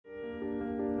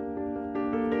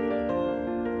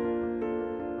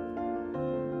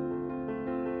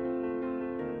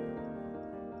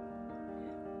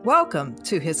Welcome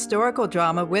to Historical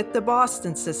Drama with the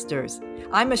Boston Sisters.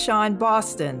 I'm Michonne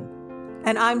Boston.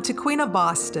 And I'm Tequina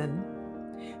Boston.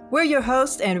 We're your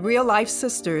hosts and real-life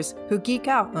sisters who geek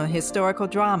out on historical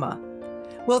drama.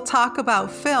 We'll talk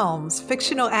about films,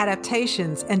 fictional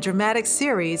adaptations, and dramatic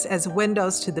series as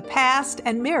windows to the past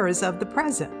and mirrors of the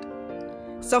present.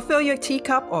 So fill your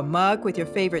teacup or mug with your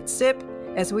favorite sip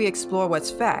as we explore what's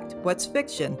fact, what's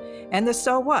fiction, and the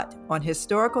so what on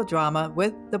historical drama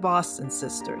with the Boston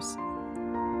Sisters.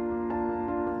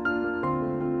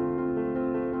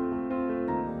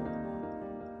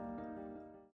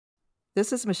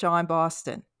 This is Michonne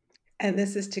Boston. And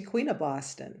this is Tequina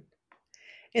Boston.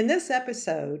 In this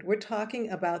episode, we're talking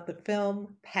about the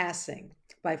film Passing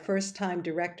by first-time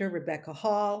director Rebecca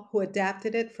Hall, who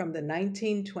adapted it from the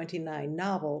 1929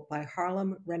 novel by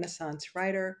Harlem Renaissance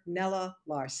writer Nella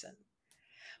Larsen.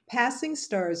 Passing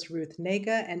stars Ruth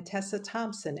Negga and Tessa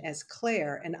Thompson as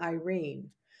Claire and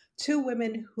Irene, two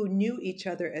women who knew each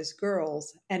other as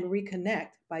girls and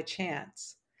reconnect by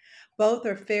chance. Both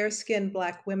are fair-skinned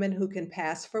Black women who can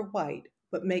pass for white,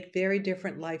 but make very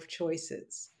different life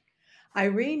choices.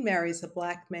 Irene marries a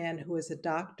Black man who is a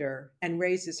doctor and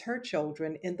raises her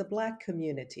children in the Black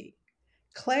community.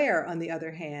 Claire, on the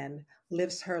other hand,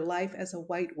 lives her life as a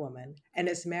white woman and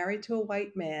is married to a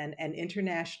white man, an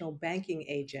international banking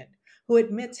agent, who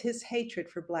admits his hatred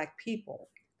for Black people,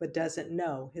 but doesn't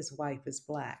know his wife is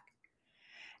Black.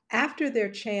 After their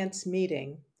chance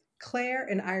meeting, Claire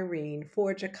and Irene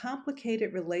forge a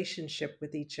complicated relationship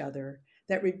with each other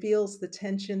that reveals the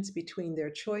tensions between their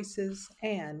choices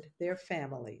and their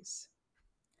families.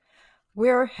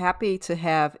 We're happy to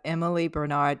have Emily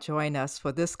Bernard join us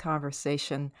for this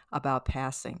conversation about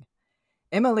Passing.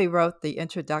 Emily wrote the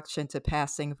introduction to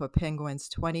Passing for Penguin's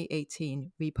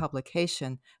 2018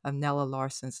 republication of Nella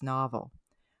Larsen's novel.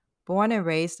 Born and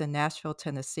raised in Nashville,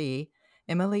 Tennessee,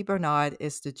 Emily Bernard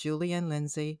is the Julian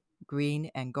Lindsay Green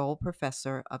and Gold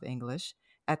Professor of English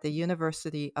at the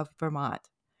University of Vermont.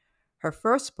 Her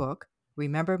first book,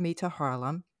 Remember Me to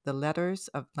Harlem, The Letters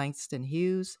of Langston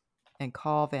Hughes and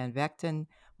Carl Van Vechten,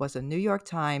 was a New York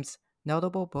Times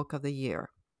Notable Book of the Year.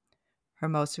 Her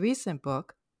most recent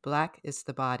book, Black is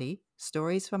the Body,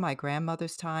 Stories from My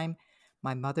Grandmother's Time,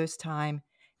 My Mother's Time,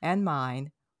 and Mine,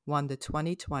 won the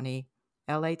 2020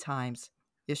 LA Times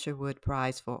Isherwood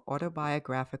Prize for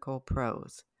Autobiographical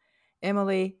Prose.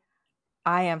 Emily,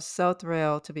 I am so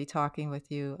thrilled to be talking with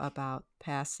you about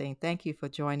Passing. Thank you for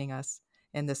joining us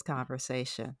in this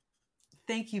conversation.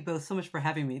 Thank you both so much for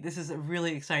having me. This is a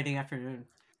really exciting afternoon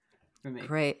for me.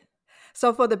 Great.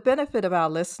 So for the benefit of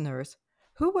our listeners,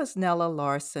 who was Nella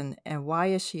Larsen and why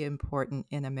is she important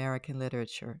in American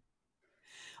literature?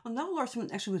 Well, Nella Larsen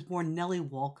actually was born Nellie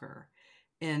Walker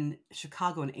in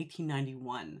Chicago in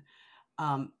 1891.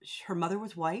 Her mother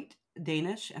was white,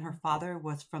 Danish, and her father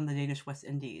was from the Danish West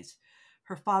Indies.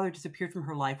 Her father disappeared from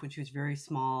her life when she was very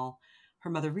small. Her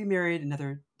mother remarried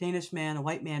another Danish man, a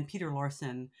white man, Peter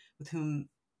Larsen, with whom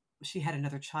she had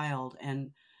another child.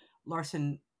 And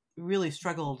Larsen really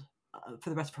struggled for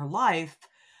the rest of her life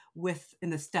in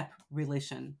the step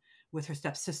relation with her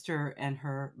stepsister and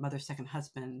her mother's second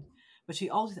husband. But she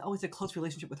always had a close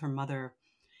relationship with her mother.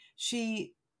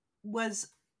 She was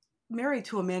married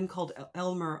to a man called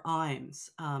Elmer Imes,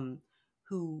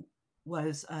 who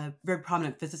was a very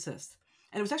prominent physicist.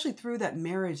 And it was actually through that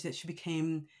marriage that she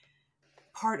became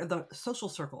part of the social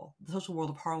circle, the social world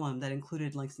of Harlem that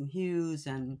included Langston Hughes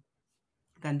and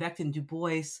Van Vechten, Du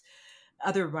Bois,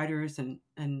 other writers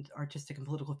and artistic and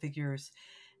political figures.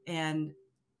 And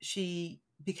she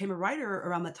became a writer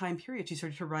around that time period. She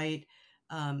started to write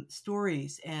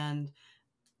stories, and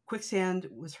Quicksand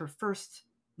was her first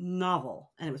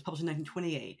novel, and it was published in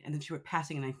 1928, and then she wrote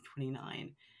Passing in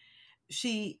 1929.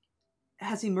 She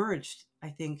has emerged, I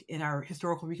think, in our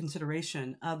historical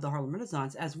reconsideration of the Harlem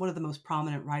Renaissance as one of the most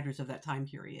prominent writers of that time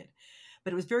period.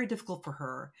 But it was very difficult for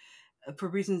her for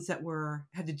reasons that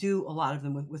had to do a lot of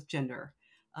them with gender.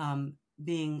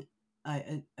 Being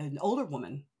an older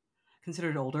woman,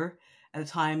 considered older, at a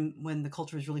time when the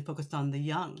culture was really focused on the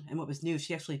young and what was new.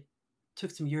 She actually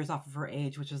took some years off of her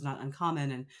age, which was not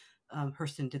uncommon, and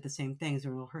Hurston did the same thing,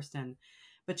 Zerrino Hurston.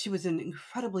 But she was an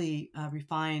incredibly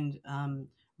refined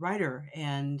writer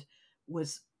and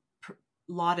was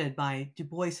lauded by Du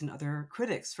Bois and other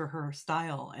critics for her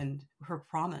style and her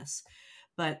promise.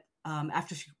 But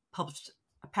after she published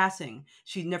Passing,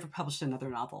 she never published another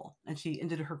novel, and she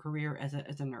ended her career as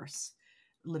a nurse,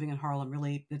 living in Harlem,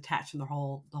 really detached from the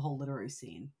whole literary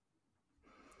scene.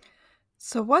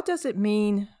 So what does it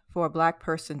mean for a Black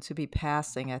person to be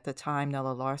passing at the time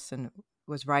Nella Larsen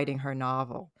was writing her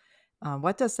novel?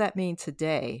 What does that mean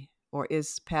today? or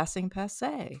is passing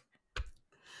passe?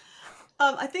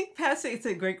 I think passing, it's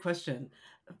a great question.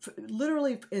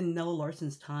 Literally in Nella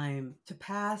Larsen's time, to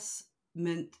pass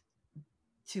meant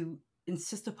to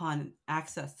insist upon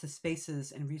access to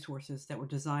spaces and resources that were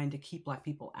designed to keep Black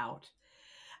people out.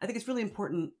 I think it's really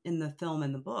important in the film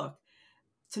and the book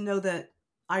to know that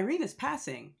Irene is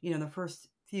passing, in the first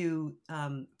few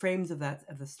frames of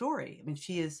the story. I mean,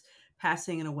 she is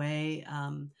passing in a way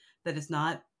that is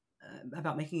not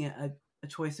about making a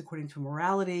choice according to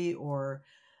morality or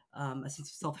a sense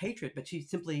of self hatred, but she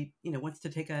simply, wants to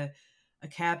take a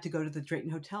cab to go to the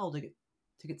Drayton Hotel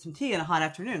to get some tea on a hot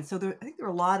afternoon. So I think there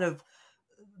are a lot of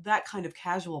that kind of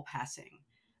casual passing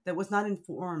that was not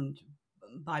informed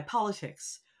by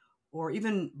politics or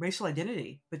even racial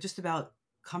identity, but just about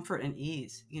comfort and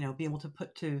ease. Be able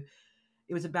to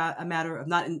it was about a matter of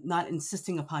not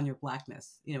insisting upon your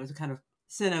Blackness. It was a kind of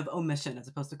sin of omission as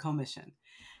opposed to commission.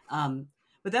 Um,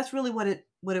 but that's really what it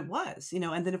was.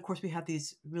 And then of course we have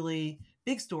these really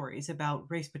big stories about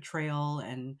race betrayal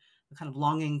and the kind of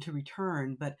longing to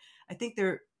return. But I think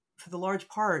for the large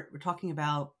part, we're talking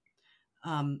about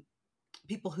um,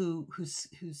 people whose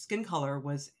skin color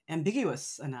was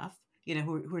ambiguous enough,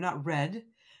 who are not read,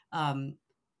 um,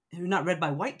 who are not read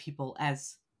by white people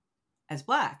as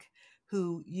Black,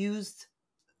 who used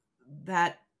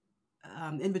that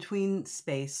in between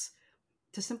space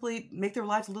to simply make their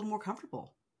lives a little more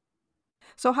comfortable.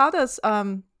 So how does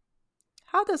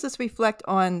this reflect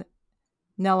on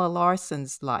Nella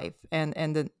Larsen's life and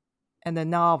the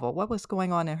novel? What was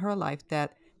going on in her life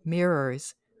that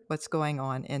mirrors what's going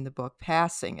on in the book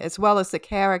Passing, as well as the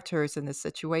characters and the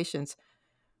situations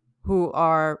who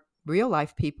are real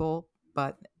life people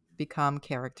but become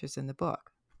characters in the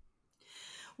book?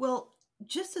 Well,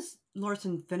 just as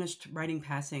Larson finished writing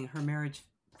Passing, her marriage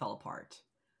fell apart.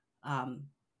 Um,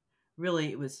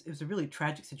 Really, it was a really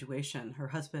tragic situation. Her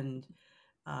husband,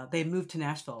 they moved to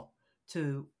Nashville.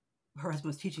 To Her husband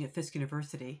was teaching at Fisk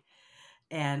University,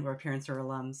 and where parents are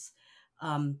alums.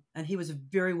 And he was a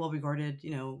very well regarded,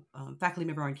 faculty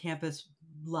member on campus,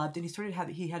 loved, and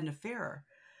he had an affair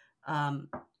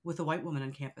with a white woman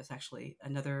on campus, actually,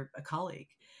 a colleague,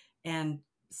 and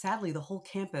sadly, the whole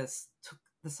campus took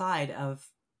the side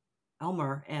of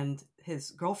Elmer and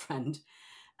his girlfriend,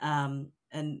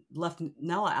 and left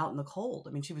Nella out in the cold.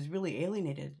 I mean, she was really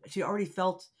alienated. She already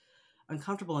felt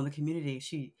uncomfortable in the community.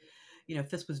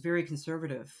 Fisk was very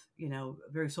conservative,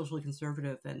 very socially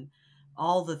conservative, and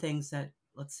all the things that,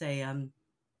 let's say,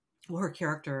 her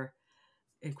character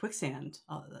in Quicksand,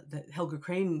 that Helga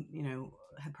Crane,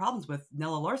 had problems with,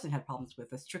 Nella Larsen had problems with,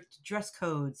 the strict dress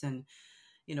codes and,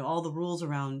 all the rules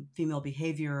around female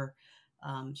behavior.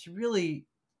 She really,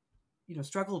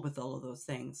 struggled with all of those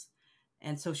things.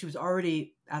 And so she was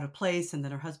already out of place, and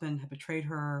then her husband had betrayed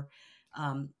her.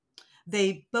 Um,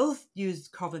 they both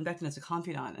used Carl Van Vechten as a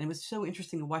confidant, and it was so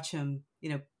interesting to watch him,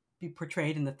 be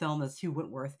portrayed in the film as Hugh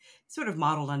Wentworth, sort of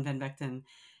modeled on Van Vechten.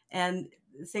 And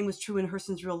the same was true in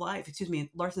Larsen's real life,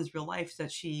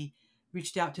 that she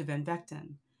reached out to Van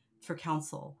Vechten for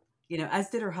counsel,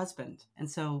 as did her husband. And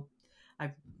so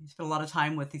I've spent a lot of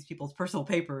time with these people's personal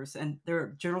papers, and there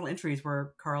are journal entries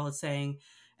where Carl is saying,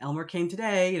 Elmer came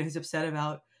today, he's upset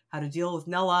about how to deal with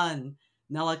Nella, and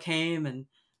Nella came, and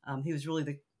he was really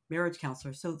the marriage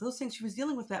counselor. So those things, she was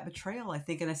dealing with that betrayal, I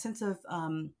think, and a sense of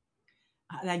an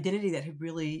identity that had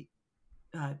really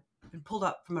been pulled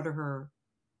up from under her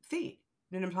feet.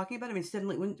 You know what I'm talking about? I mean,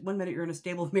 suddenly, one minute you're in a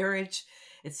stable marriage,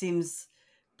 it seems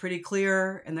pretty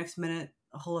clear, and next minute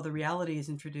a whole other reality is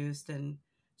introduced, and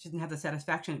she didn't have the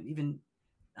satisfaction of even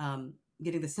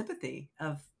getting the sympathy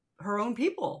of her own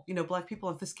people, Black people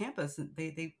on Fisk campus.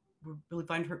 They really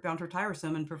found her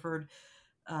tiresome and preferred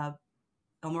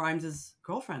Elmer Imes's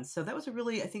girlfriend. So that was a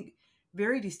really, I think,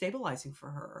 very destabilizing for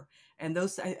her. And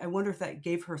I wonder if that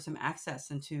gave her some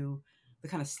access into the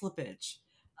kind of slippage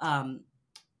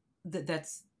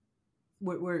that's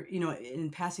where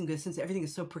in passing distance, everything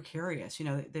is so precarious,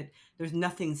 that there's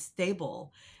nothing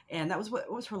stable. And that was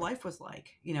what her life was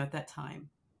like, at that time.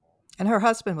 And her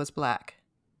husband was Black.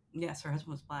 Yes, her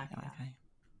husband was Black. Yeah.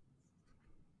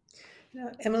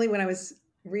 Okay. Emily, when I was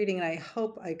reading, and I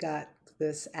hope I got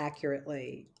this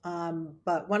accurately,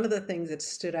 but one of the things that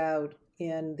stood out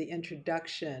in the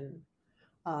introduction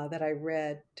that I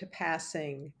read to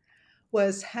Passing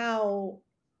was how,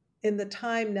 in the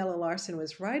time Nella Larsen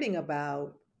was writing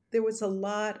about, there was a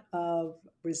lot of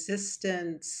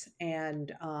resistance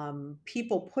and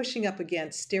people pushing up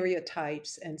against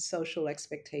stereotypes and social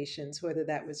expectations, whether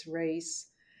that was race,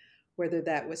 whether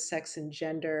that was sex and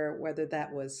gender, whether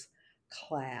that was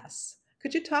class.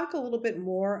 Could you talk a little bit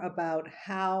more about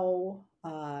how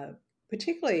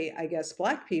particularly, I guess,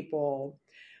 Black people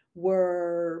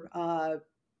were, I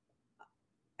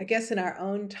guess, in our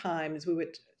own times, we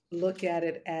would look at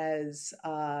it as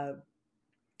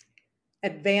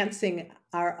advancing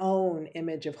our own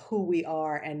image of who we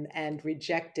are and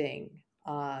rejecting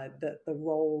the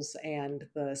roles and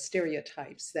the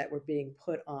stereotypes that were being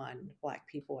put on Black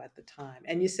people at the time.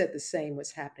 And you said the same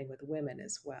was happening with women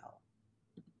as well.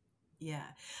 Yeah,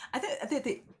 I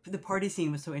think the party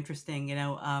scene was so interesting,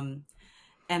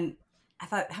 and I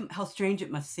thought how strange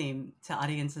it must seem to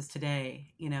audiences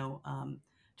today,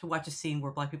 to watch a scene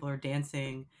where Black people are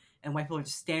dancing and white people are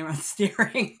just standing around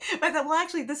staring. But I thought, well,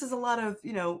 actually, this is a lot of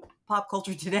pop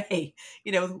culture today.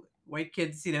 White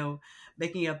kids,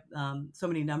 making up so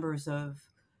many numbers of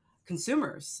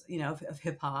consumers, of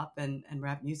hip hop and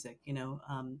rap music.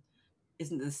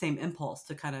 Isn't the same impulse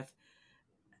to kind of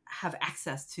have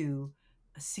access to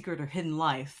a secret or hidden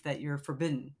life that you're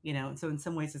forbidden, and so in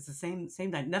some ways it's the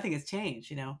same time. Nothing has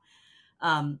changed,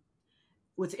 um,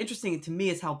 what's interesting to me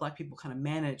is how Black people kind of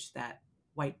manage that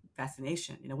white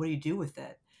fascination. What do you do with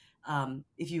it?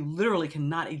 If you literally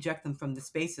cannot eject them from the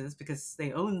spaces because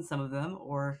they own some of them,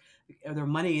 or their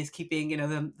money is keeping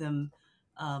them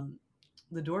um,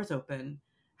 the doors open,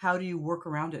 how do you work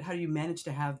around it? How do you manage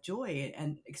to have joy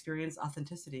and experience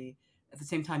authenticity at the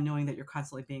same time knowing that you're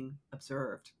constantly being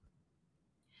observed?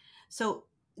 So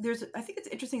I think it's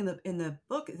interesting in the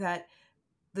book that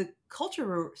the culture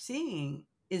we're seeing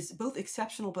is both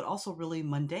exceptional but also really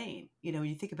mundane.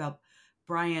 You think about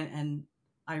Brian and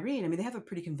Irene. I mean, they have a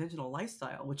pretty conventional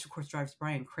lifestyle, which of course drives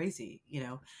Brian crazy.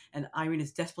 And Irene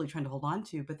is desperately trying to hold on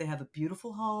to, but they have a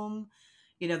beautiful home.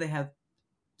 They have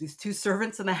these two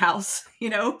servants in the house,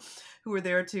 who are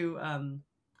there to,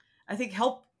 I think,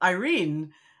 help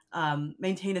Irene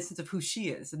maintain a sense of who she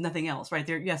is and nothing else, right?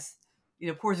 There, yes,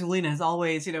 poor Zulina is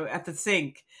always, at the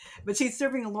sink, but she's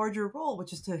serving a larger role,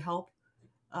 which is to help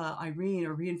Irene,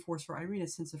 or reinforce for Irene a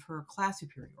sense of her class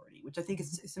superiority, which I think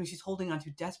is something she's holding on to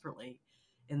desperately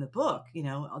in the book.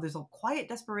 There's a quiet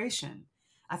desperation.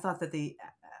 I thought that it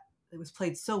was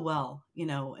played so well, in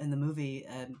the movie,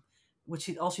 and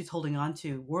all she's holding on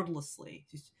to wordlessly,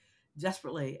 she's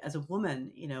desperately as a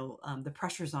woman. The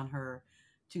pressures on her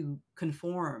to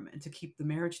conform and to keep the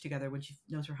marriage together when she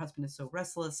knows her husband is so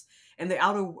restless, and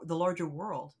the larger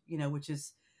world, which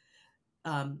is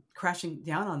crashing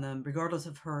down on them, regardless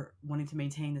of her wanting to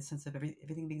maintain the sense of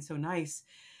everything being so nice.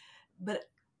 But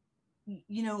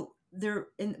they're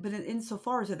but in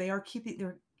insofar as that they are keeping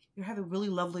they're having a really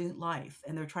lovely life,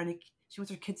 and they're trying to she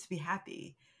wants her kids to be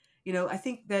happy. I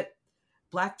think that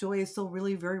Black joy is still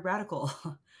really very radical.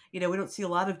 We don't see a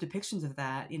lot of depictions of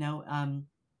that.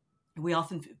 We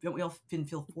often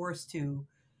feel forced to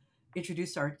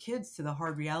introduce our kids to the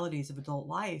hard realities of adult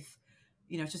life.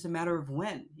 It's just a matter of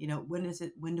when. When is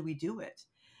it? When do we do it?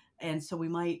 And so we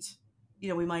might, you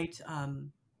know, we might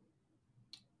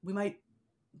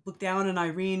look down on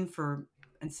Irene for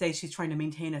and say she's trying to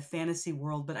maintain a fantasy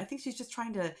world, but I think she's just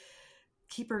trying to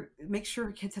make sure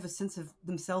her kids have a sense of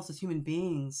themselves as human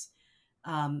beings,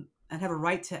 and have a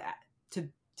right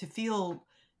to feel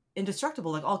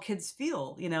indestructible, like all kids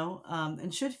feel,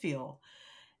 and should feel.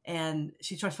 And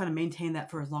she trying to maintain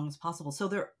that for as long as possible.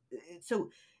 So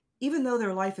even though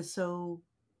their life is so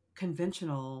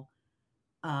conventional,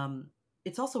 um,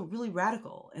 it's also really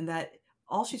radical in that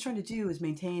all she's trying to do is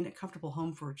maintain a comfortable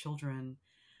home for her children.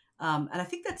 And I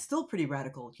think that's still pretty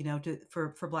radical,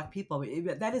 for Black people.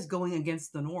 That is going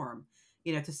against the norm,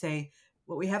 to say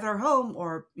what we have in our home,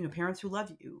 or parents who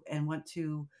love you and want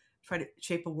to try to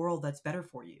shape a world that's better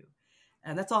for you.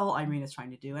 And that's all Irene is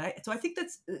trying to do. So I think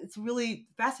it's really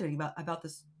fascinating about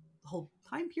this whole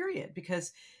time period,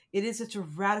 because it is such a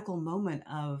radical moment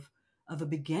of a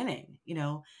beginning,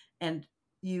 and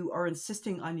you are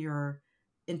insisting on your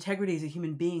integrity as a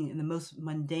human being in the most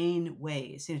mundane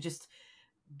ways. Just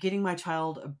getting my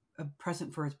child a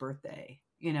present for his birthday.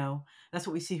 That's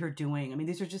what we see her doing. I mean,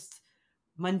 these are just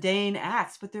mundane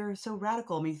acts, but they're so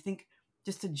radical. I mean, think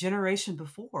just a generation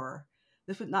before,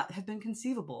 this would not have been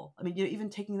conceivable. I mean, even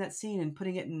taking that scene and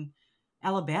putting it in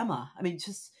Alabama. I mean,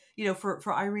 just,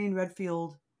 for Irene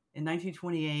Redfield in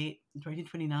 1928,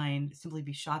 1929, simply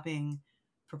be shopping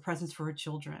for presents for her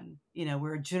children,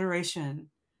 we're a generation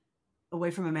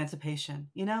away from emancipation,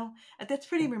 and that's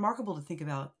pretty remarkable to think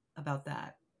about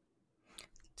that.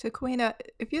 Tequina,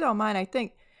 if you don't mind, I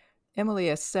think Emily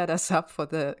has set us up for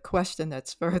the question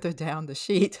that's further down the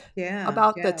sheet Yeah,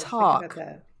 about the yeah, I was thinking about talk.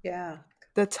 that. Yeah.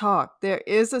 The talk. There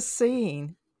is a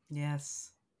scene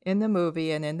Yes. in the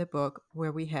movie and in the book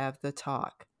where we have the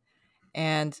talk.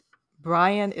 And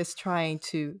Brian is trying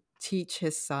to teach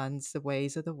his sons the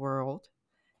ways of the world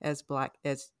as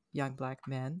young Black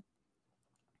men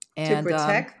To and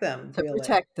protect them, to really.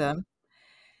 protect them.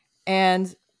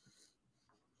 And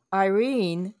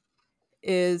Irene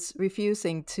is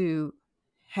refusing to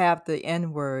have the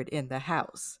N word in the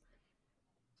house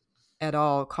at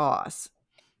all costs.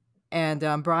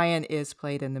 And Brian is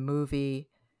played in the movie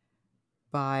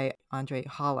by Andre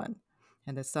Holland,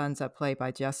 and the sons are played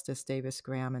by Justice Davis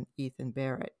Graham and Ethan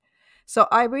Barrett. So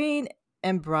Irene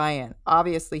and Brian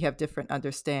obviously have different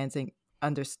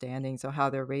understandings of how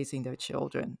they're raising their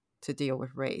children to deal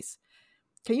with race.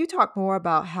 Can you talk more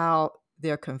about how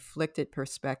their conflicted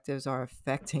perspectives are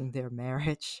affecting their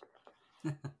marriage?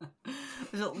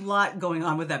 There's a lot going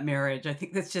on with that marriage. I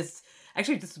think that's just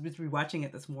actually just was rewatching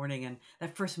it this morning, and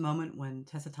that first moment when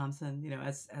Tessa Thompson,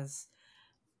 as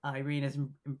Irene is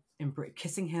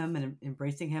kissing him and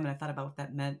embracing him, and I thought about what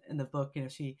that meant in the book.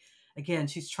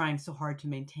 She's trying so hard to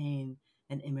maintain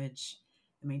an image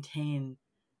and maintain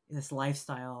this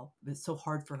lifestyle. It's so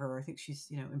hard for her. I think she's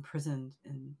imprisoned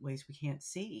in ways we can't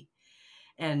see,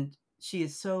 and she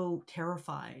is so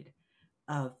terrified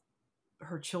of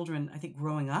her children. I think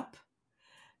growing up,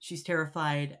 she's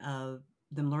terrified of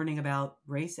them learning about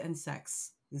race and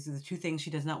sex. These are the two things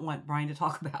she does not want Brian to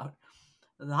talk about.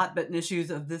 The hot button issues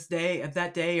of this day, of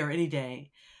that day, or any day.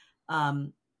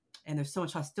 Um, and there's so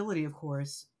much hostility, of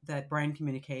course, that Brian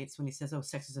communicates when he says, "Oh,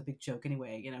 sex is a big joke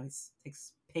anyway." He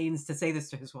takes pains to say this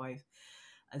to his wife,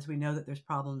 as we know that there's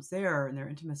problems there in their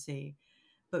intimacy.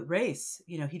 But race,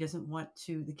 he doesn't want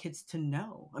the kids to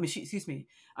know. I mean,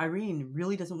 Irene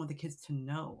really doesn't want the kids to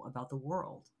know about the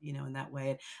world, in that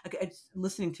way.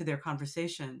 Listening to their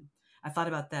conversation, I thought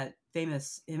about that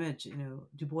famous image,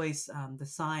 Du Bois, the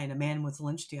sign, "A man was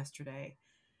lynched yesterday,"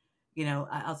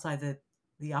 outside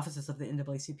the offices of the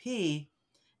NAACP,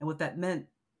 and what that meant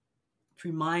to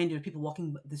remind people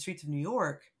walking the streets of New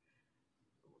York,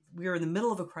 we are in the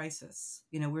middle of a crisis.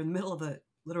 We're in the middle of a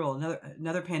literal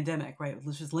another pandemic, right?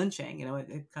 Which is lynching,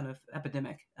 a kind of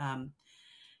epidemic,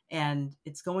 and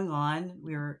it's going on.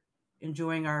 We're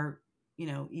enjoying our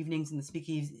evenings in the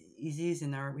speakeasies,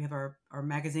 and we have our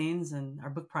magazines and our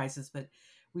book prices, but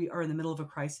we are in the middle of a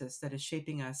crisis that is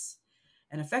shaping us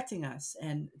and affecting us,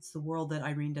 and it's the world that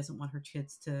Irene doesn't want her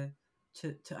kids to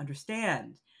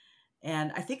understand.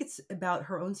 And I think it's about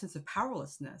her own sense of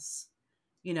powerlessness.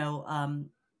 you know um,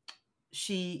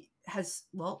 she has,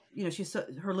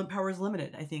 her power is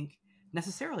limited, I think,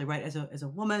 necessarily, right, as a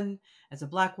woman, as a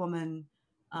Black woman,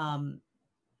 um,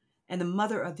 and the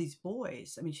mother of these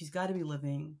boys. I mean, she's got to be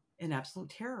living in absolute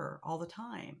terror all the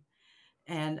time.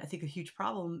 And I think a huge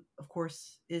problem, of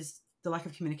course, is the lack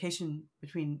of communication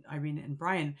between Irene and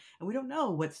Brian. And we don't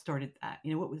know what started that.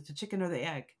 What was the chicken or the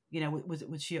egg? Was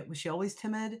she always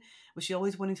timid? Was she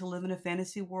always wanting to live in a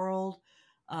fantasy world?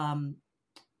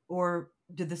 Or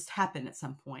did this happen at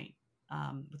some point,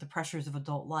 with the pressures of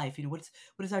adult life? What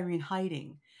is Irene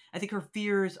hiding? I think her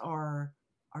fears are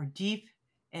deep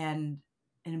and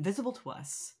invisible to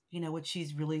us. What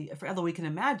she's really, although we can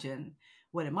imagine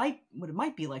what it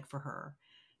might be like for her.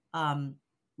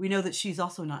 We know that she's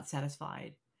also not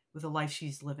satisfied with the life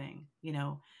she's living.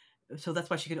 So that's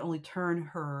why she can only turn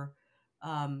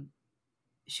a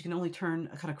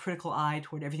kind of critical eye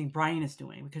toward everything Brian is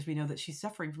doing, because we know that she's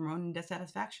suffering from her own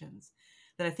dissatisfactions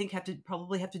that I think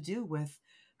probably have to do with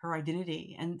her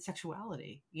identity and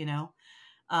sexuality.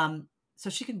 So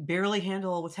she can barely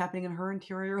handle what's happening in her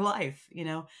interior life.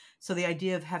 So the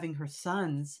idea of having her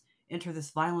sons enter this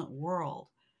violent world,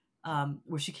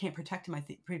 where she can't protect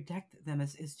them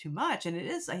is too much. And it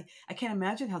is. I can't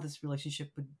imagine how this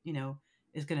relationship would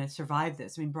is going to survive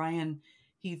this. I mean, Brian,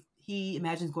 he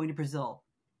imagines going to Brazil,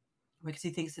 because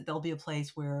he thinks that there'll be a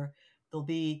place where there'll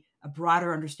be a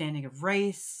broader understanding of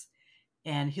race,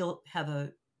 and he'll have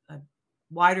a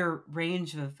wider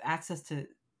range of access to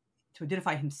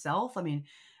identify himself. I mean,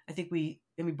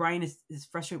 Brian is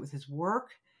frustrated with his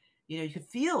work. You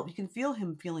can feel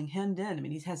him feeling hemmed in. I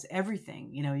mean, he has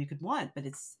everything, you could want, but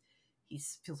he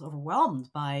feels overwhelmed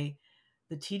by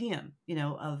the tedium,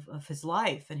 of his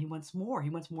life, and he wants more. He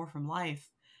wants more from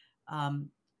life.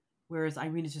 Whereas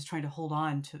Irene is just trying to hold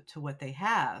on to what they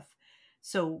have.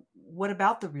 So what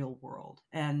about the real world?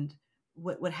 And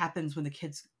what happens when the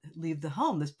kids leave the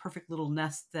home, this perfect little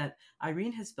nest that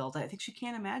Irene has built? I think she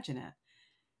can't imagine it.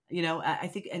 I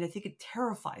think it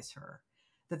terrifies her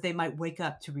that they might wake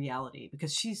up to reality,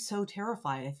 because she's so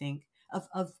terrified, I think,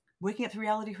 of waking up to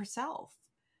reality herself.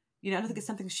 I don't think it's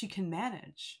something she can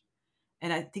manage.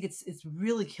 And I think it's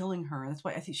really killing her. And that's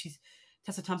why I think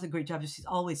Tessa Thompson, great job. She's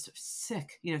always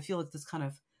sick, feel like this kind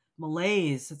of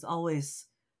malaise that's always,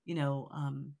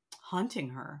 haunting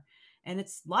her. And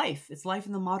it's life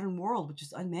in the modern world, which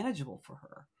is unmanageable for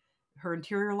her. her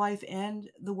interior life and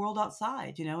the world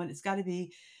outside, and it's got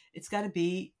to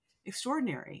be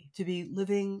extraordinary to be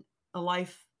living a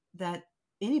life that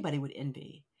anybody would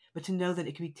envy, but to know that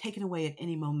it can be taken away at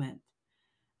any moment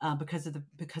because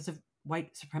of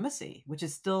white supremacy, which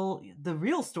is still the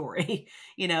real story,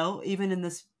 even in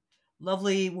this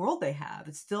lovely world they have.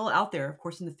 It's still out there, of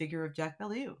course, in the figure of Jack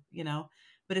Bellevue,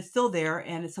 but it's still there,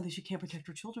 and it's something she can't protect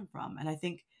her children from. And I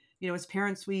think, as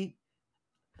parents, I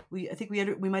think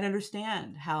we might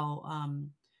understand how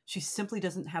she simply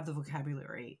doesn't have the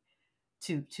vocabulary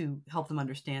to help them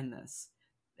understand this.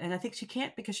 And I think she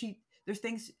can't because there's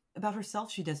things about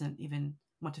herself she doesn't even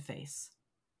want to face.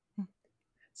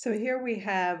 So here we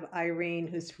have Irene,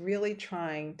 who's really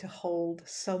trying to hold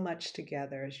so much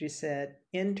together, as you said,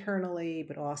 internally,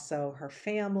 but also her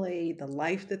family, the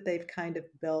life that they've kind of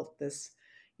built, this,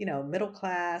 middle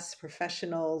class,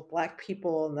 professional, Black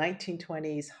people,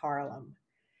 1920s Harlem.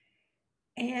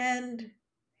 And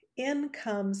in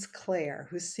comes Claire,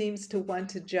 who seems to want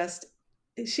to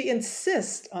she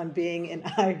insists on being in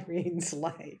Irene's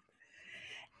life.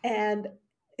 And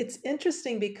it's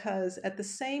interesting because at the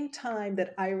same time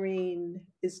that Irene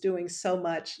is doing so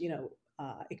much,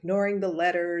 ignoring the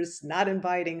letters, not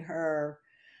inviting her,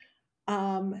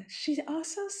 she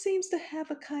also seems to have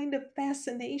a kind of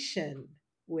fascination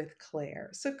with Claire.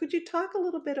 So could you talk a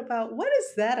little bit about what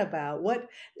is that about? What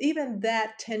even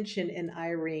that tension in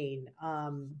Irene?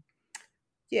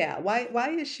 Yeah,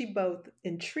 why is she both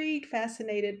intrigued,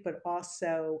 fascinated, but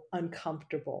also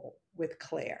uncomfortable with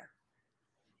Claire?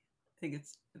 I think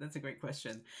that's a great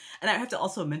question. And I have to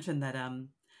also mention that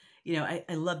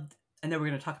I loved, I know we're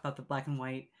going to talk about the black and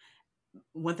white.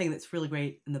 One thing that's really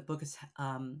great in the book is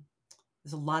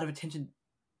there's a lot of attention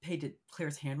paid to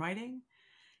Claire's handwriting,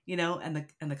 and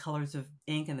the colors of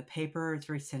ink and the paper. It's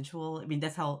very sensual. I mean,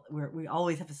 that's how we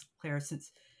always have this Claire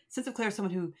sense of Claire,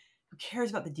 someone who cares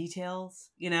about the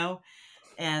details,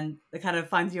 and the kind of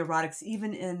finds the erotics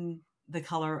even in the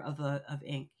color of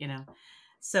ink,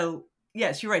 So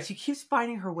yes, you're right. She keeps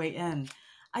finding her way in.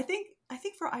 I think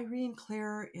for Irene,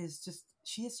 Claire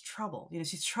she is trouble.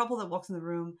 She's trouble that walks in the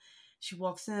room. She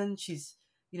walks in, she's,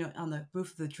 on the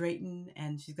roof of the Drayton,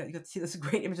 and you got to see this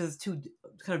great image of those two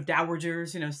kind of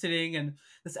dowagers, sitting, and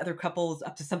this other couple is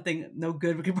up to something no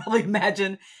good, we can probably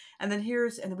imagine. And then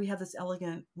we have this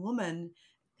elegant woman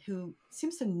who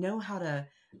seems to know how to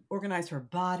organize her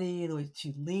body, the way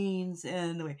she leans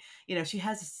in, the way, she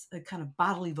has a kind of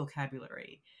bodily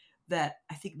vocabulary that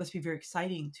I think must be very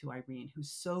exciting to Irene,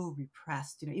 who's so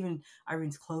repressed. Even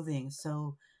Irene's clothing is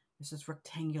so, it's just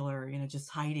rectangular, just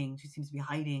hiding. She seems to be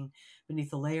hiding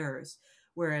beneath the layers.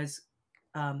 Whereas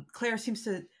Claire seems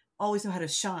to always know how to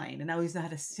shine, and always know how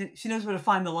to, she knows where to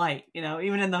find the light,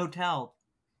 even in the hotel.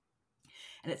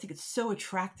 And I think it's so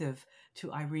attractive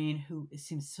to Irene, who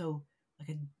seems so like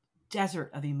a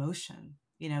desert of emotion.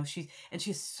 She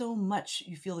has so much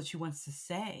you feel that she wants to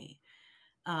say.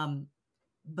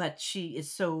 But she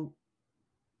is so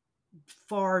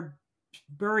far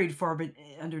buried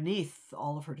underneath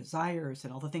all of her desires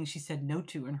and all the things she said no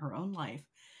to in her own life.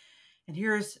 And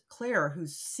here's Claire,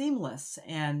 who's seamless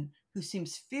and who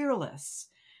seems fearless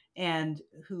and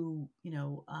who,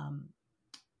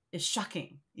 is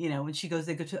shocking, when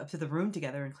they go up to the room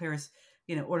together, and Claire's,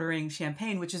 ordering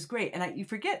champagne, which is great. And you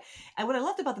forget, and what I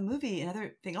loved about the movie,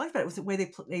 another thing I liked about it was the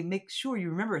way they make sure you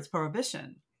remember it's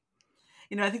Prohibition.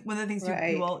 I think one of the things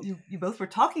Right. you both were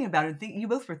talking about, and you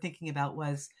both were thinking about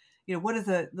was, what are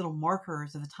the little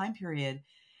markers of the time period?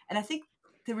 And I think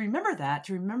to remember that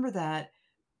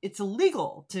it's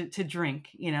illegal to drink,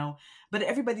 but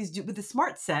everybody's with the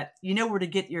smart set, where to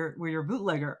get your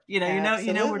bootlegger, you know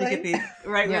where to get Absolutely.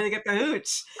 where to get the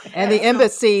hooch. And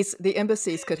the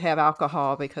embassies could have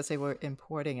alcohol because they were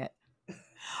importing it.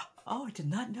 Oh, I did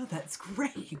not know that. It's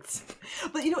great.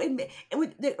 But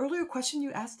the earlier question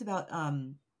you asked about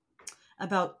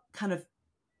kind of,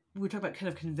 we were talking about kind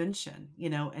of convention,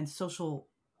 and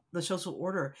the social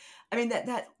order. I mean,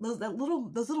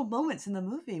 those little moments in the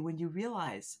movie when you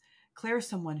realize Claire's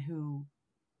someone who,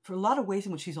 for a lot of ways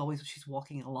in which she's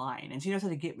walking a line, and she knows how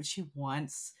to get what she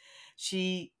wants.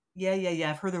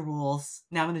 I've heard the rules.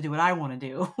 Now I'm going to do what I want to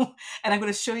do, and I'm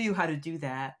going to show you how to do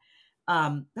that.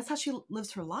 That's how she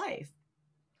lives her life.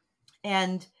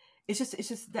 And it's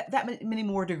just that many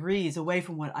more degrees away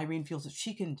from what Irene feels that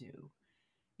she can do.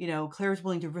 Claire's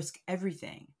willing to risk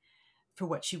everything for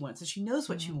what she wants, and she knows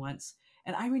what she wants.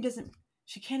 And Irene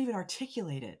she can't even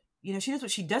articulate it. She knows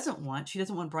what she doesn't want. She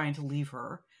doesn't want Brian to leave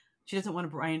her. She doesn't want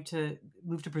Brian to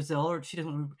move to Brazil, or she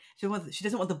doesn't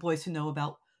want the boys to know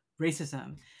about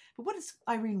racism. But what does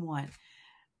Irene want?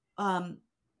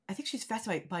 I think she's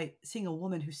fascinated by seeing a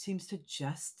woman who seems to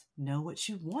just know what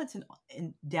she wants,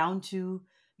 and down to,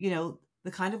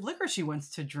 the kind of liquor she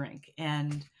wants to drink,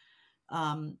 and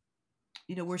um,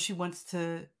 where she wants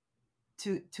to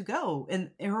go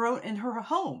in her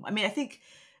home. I mean, I think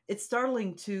it's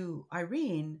startling to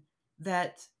Irene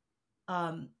that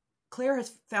um, Claire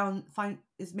has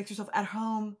makes herself at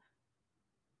home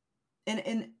in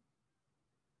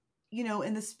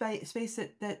in the space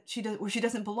that she does, where she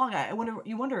doesn't belong.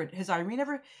 You wonder, has Irene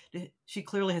ever? She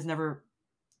clearly has never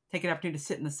taken an opportunity to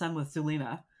sit in the sun with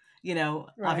Zulema. Right.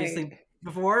 Obviously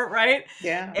before, right?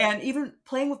 Yeah. And even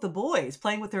playing with the boys,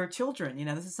 playing with her children.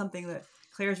 This is something that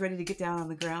Claire's ready to get down on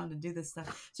the ground and do this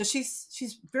stuff. So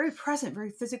she's very present, very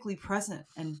physically present,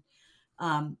 and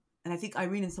I think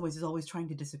Irene in some ways is always trying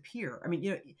to disappear. I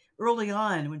mean, early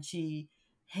on when she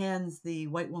hands the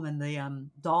white woman the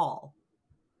doll,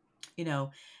 you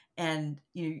know, and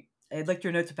I liked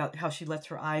your notes about how she lets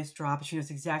her eyes drop, and she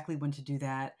knows exactly when to do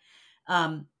that.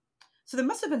 Um, so there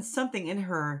must have been something in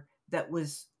her that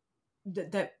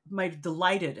might have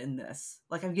delighted in this.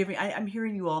 Like I'm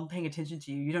hearing you all, I'm paying attention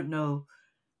to you. You don't know,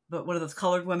 but one of those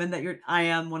colored women I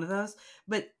am one of those.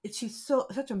 But she's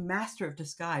such a master of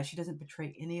disguise. She doesn't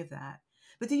betray any of that.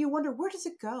 But then you wonder, where does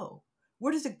it go?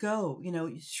 Where does it go?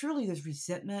 Surely there's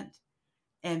resentment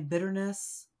and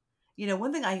bitterness.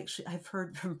 One thing I've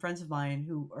heard from friends of mine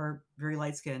who are very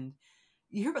light skinned,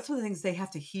 you hear about some of the things they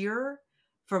have to hear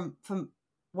from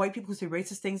white people who say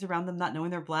racist things around them, not knowing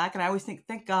they're black. And I always think,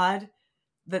 thank God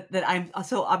that I'm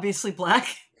so obviously black.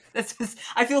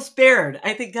 I feel spared.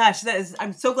 I think, gosh,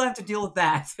 I'm so glad I have to deal with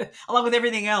that, along with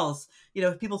everything else.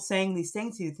 People saying these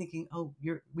things to you, thinking, oh,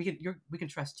 we can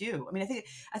trust you. I mean,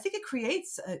 I think it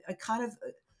creates a kind of,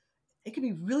 it can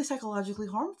be really psychologically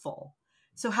harmful.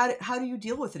 So how do you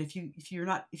deal with it if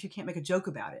you can't make a joke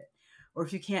about it, or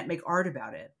if you can't make art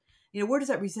about it? Where does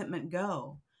that resentment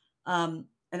go?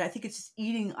 And I think it's just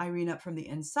eating Irene up from the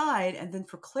inside. And then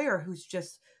for Claire,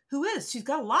 she's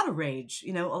got a lot of rage,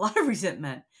 a lot of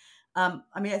resentment. I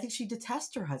mean, I think she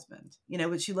detests her husband,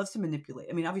 but she loves to manipulate.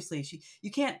 I mean, obviously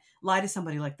you can't lie to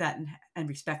somebody like that and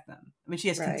respect them. I mean, she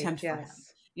has Right. contempt for him,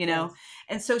 Yes. Yes.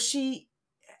 and so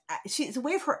it's a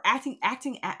way of her acting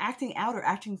out or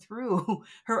acting through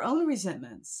her own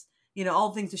resentments, all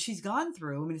the things that she's gone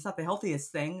through. I mean, it's not the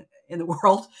healthiest thing in the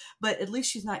world, but at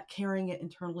least she's not carrying it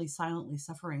internally, silently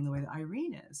suffering the way that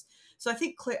Irene is. So I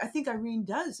think Irene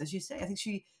does, as you say, I think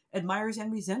she admires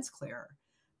and resents Claire,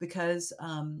 because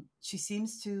she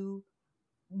seems to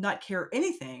not care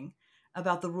anything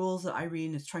about the rules that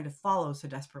Irene is trying to follow so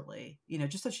desperately,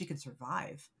 just so she can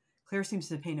survive. Claire seems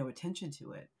to pay no attention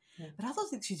to it. Yeah. But I also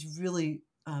think she's really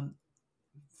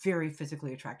very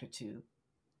physically attracted to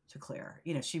Claire.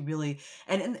 She really,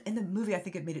 and in the movie, I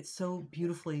think it made it so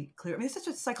beautifully clear. I mean, it's such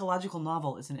a psychological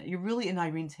novel, isn't it? You're really in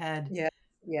Irene's head. Yeah. I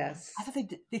Yes. thought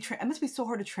it must be so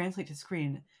hard to translate to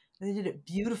screen. They did it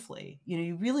beautifully.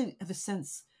 You really have a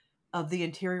sense of the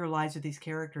interior lives of these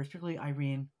characters, particularly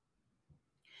Irene.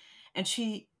 And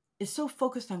she is so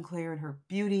focused on Claire and her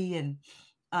beauty, and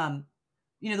um,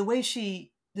 the way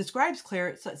she describes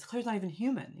Claire, Claire's not even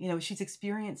human. She's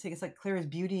experiencing, it's like Claire is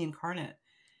beauty incarnate.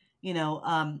 You know,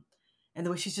 um, and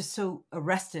the way she's just so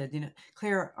arrested.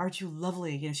 Claire, aren't you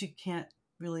lovely? She can't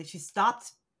really. She's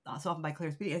stopped so often by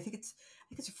Claire's beauty. I think it's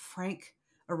a frank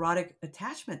erotic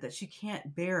attachment that she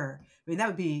can't bear. I mean, that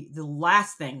would be the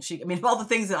last thing she. I mean, of all the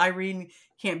things that Irene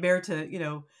can't bear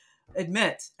to,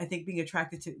 admit, I think being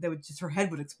attracted to, that would just, her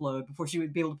head would explode before she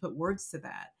would be able to put words to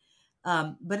that.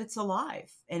 But it's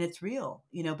alive and it's real,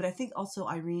 But I think also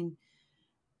Irene,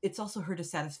 it's also her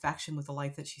dissatisfaction with the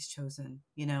life that she's chosen,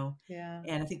 Yeah.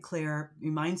 And I think Claire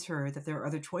reminds her that there are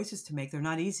other choices to make. They're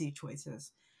not easy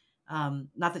choices.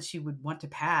 Not that she would want to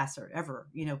pass or ever,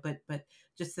 but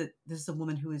just that this is a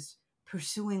woman who is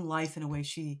pursuing life in a way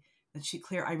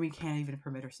Claire Irene can't even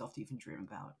permit herself to even dream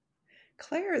about.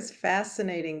 Claire is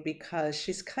fascinating because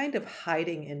she's kind of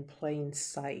hiding in plain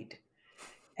sight.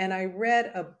 And I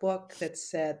read a book that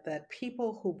said that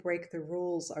people who break the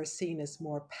rules are seen as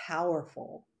more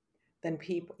powerful than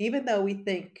people, even though we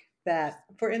think that,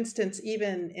 for instance,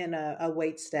 even in a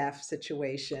wait staff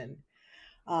situation,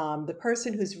 the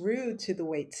person who's rude to the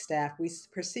wait staff we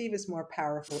perceive as more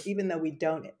powerful, even though we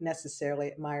don't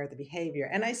necessarily admire the behavior.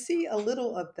 And I see a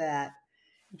little of that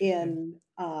Interesting.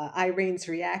 in Irene's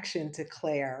reaction to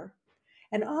Claire.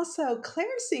 And also,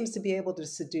 Claire seems to be able to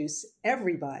seduce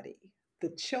everybody, the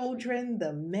children,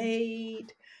 the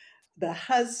maid, the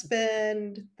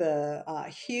husband, the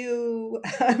Hugh.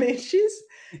 I mean,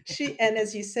 and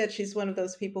as you said, she's one of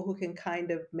those people who can kind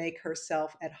of make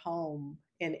herself at home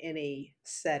in any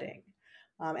setting.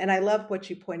 And I love what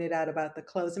you pointed out about the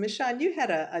clothes. And Michonne, you had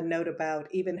a note about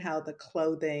even how the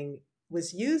clothing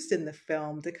was used in the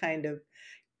film to kind of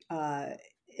uh,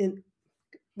 in,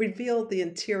 reveal the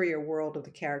interior world of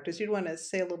the characters. You'd want to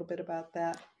say a little bit about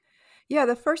that? Yeah,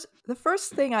 the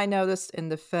first thing I noticed in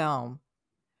the film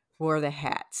were the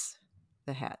hats,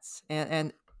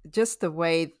 and just the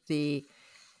way the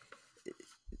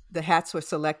hats were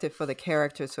selected for the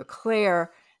characters. So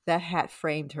Claire, that hat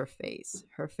framed her face.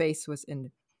 Her face was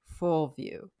in full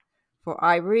view. For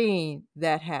Irene,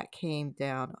 that hat came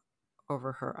down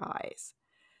over her eyes,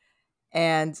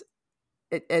 and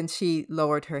and she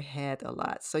lowered her head a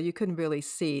lot, so you couldn't really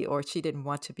see, or she didn't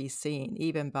want to be seen,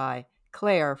 even by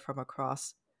Claire from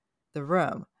across the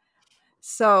room.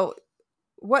 So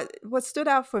what stood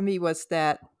out for me was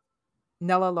that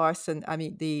Nella Larson, I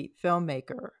mean the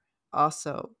filmmaker,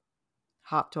 also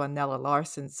hopped on Nella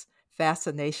Larson's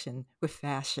fascination with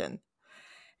fashion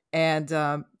and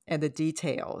the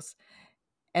details.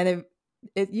 And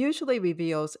it usually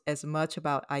reveals as much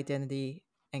about identity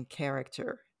and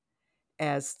character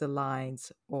as the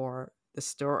lines or the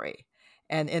story.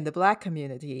 And in the Black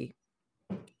community,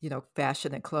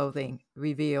 fashion and clothing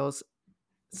reveals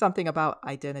something about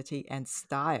identity and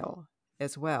style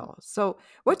as well. So,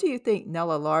 what do you think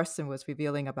Nella Larson was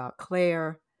revealing about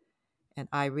Claire and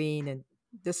Irene and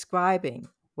describing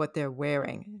what they're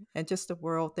wearing and just the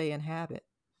world they inhabit?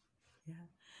 Yeah,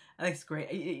 I think it's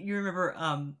great. You remember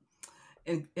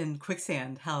in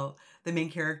Quicksand how the main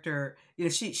character,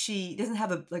 she doesn't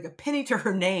have a penny to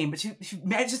her name, but she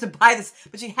manages to buy this,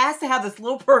 but she has to have this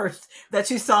little purse that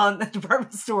she saw in the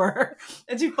department store,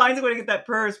 and she finds a way to get that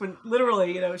purse when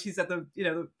literally, she's at the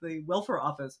the welfare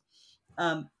office.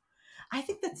 Um, I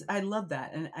think I love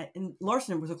that, and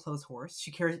Larson was a clothes horse.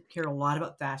 She cared a lot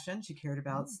about fashion. She cared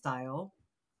about style,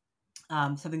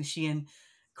 something she and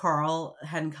Carl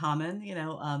had in common.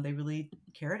 They really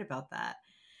cared about that.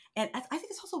 And I think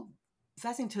it's also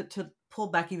fascinating to pull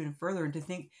back even further and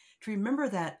to remember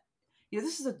that,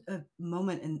 this is a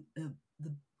moment in the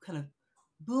kind of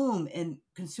boom in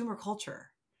consumer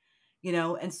culture,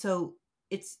 and so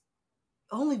it's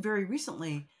only very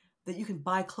recently that you can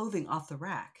buy clothing off the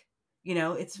rack.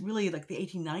 It's really like the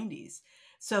 1890s.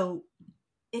 So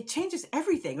it changes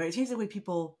everything, right? It changes the way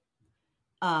people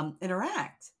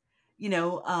interact, you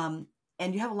know, um,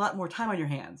 and you have a lot more time on your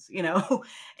hands,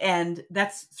 and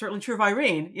that's certainly true of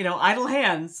Irene, idle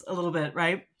hands a little bit,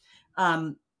 right?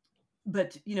 Um,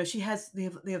 but they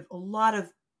have a lot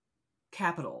of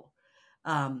capital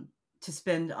um, to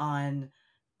spend on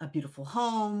a beautiful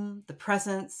home, the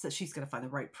presents that she's going to find the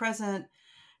right present.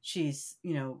 She's,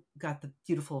 got the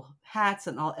beautiful hats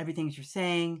and everything that you're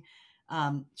saying.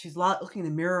 She's looking in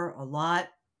the mirror a lot,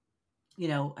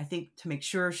 I think to make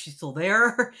sure she's still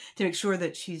there, to make sure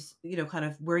that she's, kind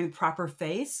of wearing the proper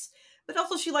face, but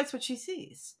also she likes what she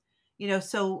sees,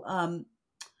 so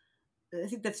I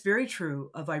think that's very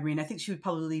true of Irene. I think she would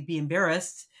probably be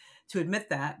embarrassed to admit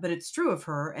that, but it's true of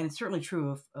her, and it's certainly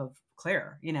true of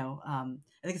Claire. I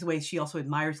think it's the way she also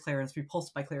admires Claire and is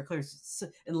repulsed by Claire. Claire's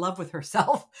in love with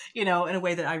herself, in a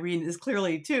way that Irene is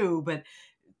clearly too, but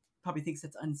probably thinks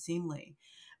that's unseemly.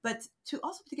 But to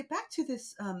get back to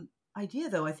this idea,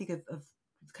 though, I think of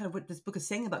kind of what this book is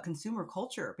saying about consumer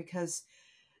culture, because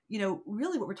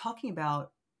really what we're talking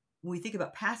about when we think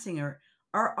about passing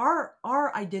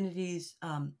are identities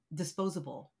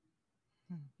disposable.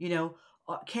 Hmm.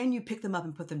 Can you pick them up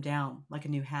and put them down like a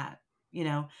new hat? You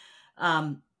know,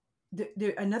 um,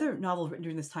 another novel written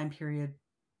during this time period,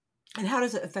 and how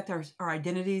does it affect our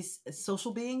identities as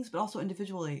social beings, but also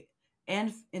individually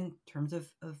and in terms of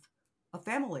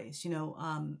families?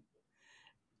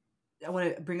 I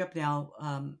want to bring up now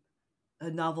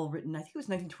a novel written, I think it was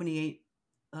 1928,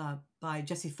 by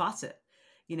Jessie Fawcett,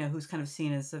 who's kind of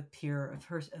seen as a peer of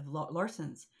hers, of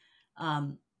Larson's.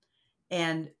 Um,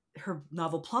 and her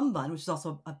novel Plum Bun, which is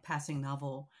also a passing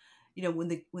novel, when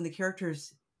the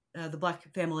characters, the Black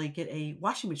family, get a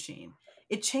washing machine,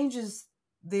 it changes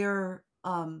their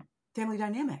family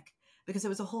dynamic, because it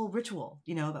was a whole ritual,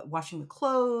 about washing the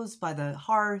clothes by the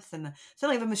hearth, and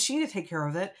suddenly have a machine to take care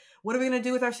of it. What are we going to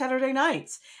do with our Saturday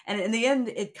nights? And in the end,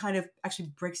 it kind of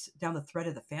actually breaks down the thread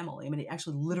of the family. I mean, it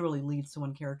actually literally leads to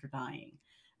one character dying,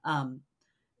 um,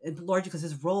 largely because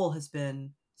his role has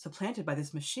been supplanted by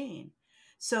this machine.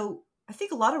 So I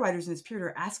think a lot of writers in this period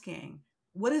are asking,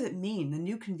 what does it mean? The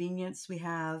new convenience we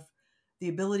have, the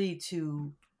ability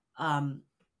to, um,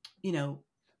 you know,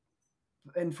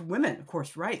 and for women, of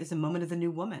course, right? It's a moment of the new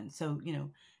woman. So,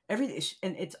 everything,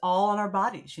 and it's all on our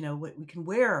bodies, what we can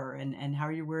wear, and how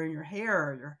are you wearing your hair,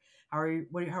 or how are you,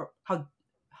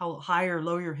 how high or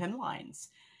low your hemlines,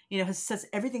 says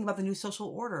everything about the new social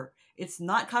order. It's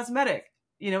not cosmetic.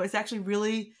 It's actually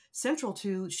really central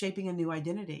to shaping a new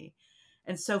identity.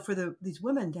 And so for these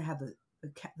women to have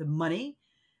the money,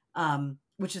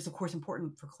 which is of course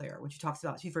important for Claire, when she talks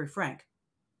about, she's very frank,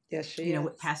 Yes, she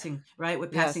what is. passing, right?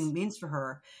 What Yes. passing means for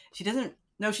her. She doesn't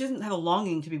have a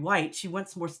longing to be white. She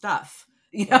wants more stuff,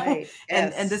 Right.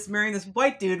 and Yes. this marrying this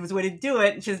white dude was the way to do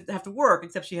it. And she doesn't have to work,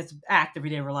 except she has to act every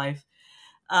day of her life.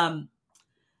 Um,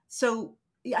 so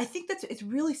yeah, I think it's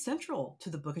really central to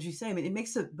the book, as you say. I mean, it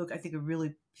makes the book, I think, a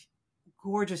really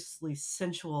gorgeously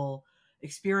sensual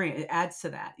experience. It adds to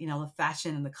that, the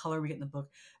fashion and the color we get in the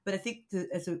book. But I think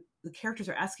the characters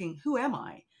are asking, who am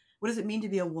I? What does it mean to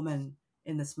be a woman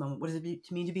in this moment? What does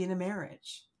it mean to be in a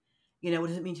marriage? What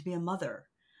does it mean to be a mother?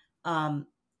 Um,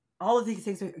 all of these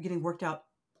things are getting worked out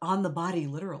on the body,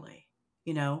 literally.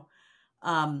 You know,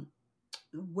 um,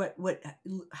 what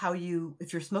how you,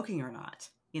 if you're smoking or not.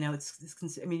 I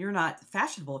mean, you're not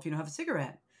fashionable if you don't have a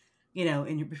cigarette,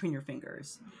 in between your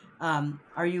fingers.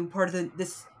 Are you part of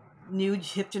this new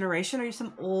hip generation? Or are you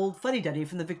some old fuddy-duddy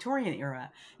from the Victorian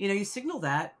era? You signal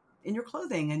that in your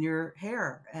clothing and your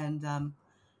hair, and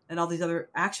all these other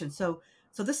actions. So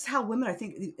this is how women, I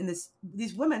think, in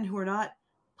these women who are not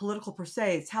political per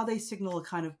se, it's how they signal a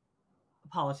kind of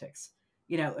politics,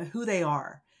 who they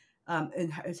are,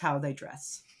 and is how they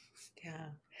dress.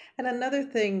 Yeah. And another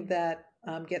thing that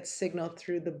gets signaled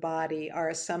through the body are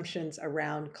assumptions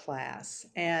around class.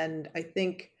 And I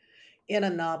think in a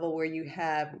novel where you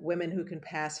have women who can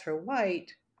pass for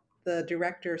white, the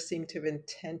director seemed to have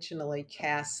intentionally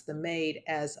cast the maid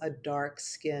as a dark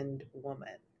skinned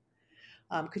woman.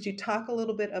 Could you talk a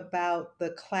little bit about the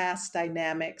class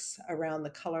dynamics around the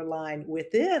color line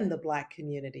within the Black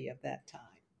community of that time?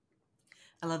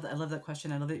 I love that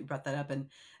question. I love that you brought that up. And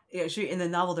she, in the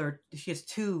novel, she has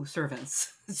two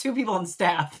servants, two people on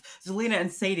staff, Zelina and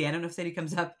Sadie. I don't know if Sadie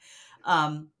comes up.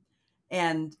 Um,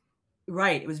 and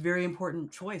right, it was a very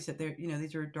important choice that they're,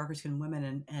 these are darker skinned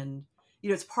women, and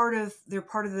it's they're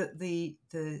part of the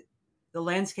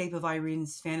landscape of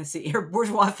Irene's fantasy, or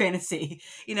bourgeois fantasy.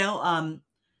 And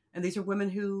these are women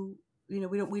who,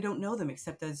 we don't know them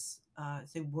except as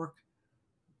they work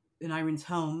in Irene's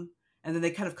home, and then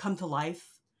they kind of come to life.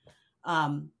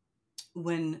 Um,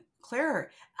 when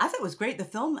Claire, I thought it was great. The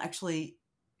film actually,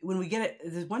 when we get it,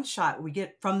 there's one shot we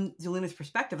get from Zelina's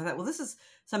perspective. I thought, well, this is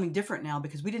something different now,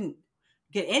 because we didn't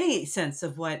get any sense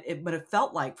of what it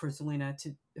felt like for Zelina,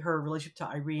 to her relationship to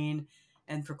Irene,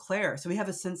 and for Claire. So we have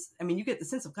a sense. I mean, you get the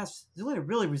sense of, gosh, Zelina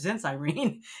really resents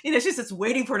Irene. She's just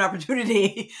waiting for an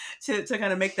opportunity to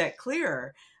kind of make that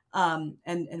clear. And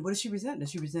what does she resent?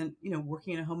 Does she resent,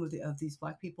 working in a home of these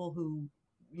Black people who,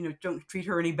 don't treat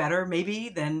her any better, maybe,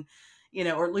 than,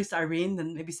 or at least Irene,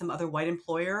 than maybe some other white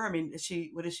employer? I mean,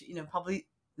 what is she, probably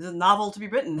there's a novel to be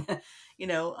written,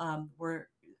 where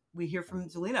we hear from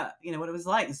Zelina, what it was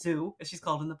like, Zoo, as she's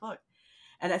called in the book.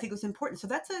 And I think it was important. So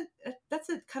that's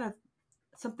a kind of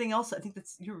something else. I think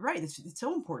you're right. It's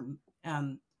so important,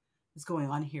 is going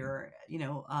on here,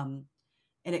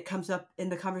 and it comes up in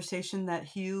the conversation that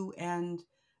Hugh and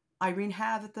Irene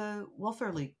have at the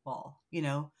welfare league ball,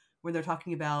 where they're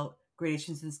talking about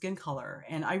gradations in skin color.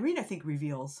 And Irene, I think,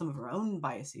 reveals some of her own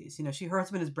biases. Her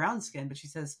husband is brown skin, but she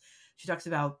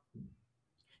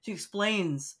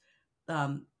explains,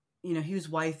 Hugh's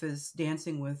wife is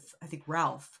dancing with, I think,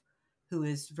 Ralph, who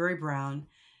is very brown.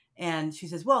 And she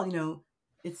says, well,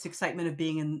 it's excitement of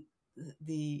being in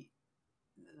the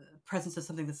presence of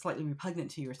something that's slightly repugnant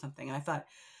to you or something. And I thought,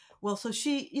 well, so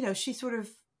she sort of,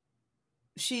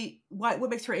 what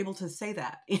makes her able to say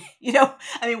that?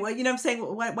 I mean, what, I'm saying,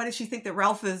 why does she think that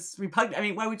Ralph is repugnant? I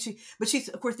mean, why would she? But she's,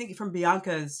 of course, thinking from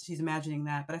Bianca's, she's imagining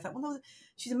that. But I thought, well, no,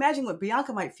 she's imagining what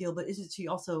Bianca might feel, but isn't she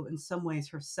also in some ways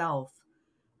herself?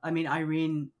 I mean,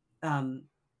 Irene,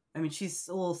 she's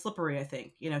a little slippery, I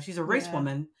think. She's a race Yeah.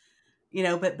 woman,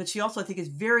 but she also, I think, is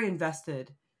very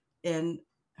invested in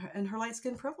her light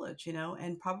skin privilege,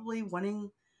 and probably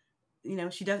wanting,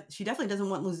 she definitely doesn't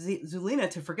want Zulina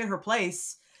to forget her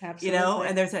place, Absolutely.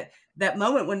 and there's that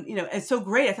moment when, it's so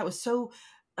great. I thought it was so,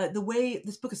 the way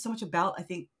this book is so much about, I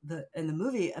think, in the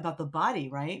movie, about the body,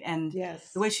 right? And the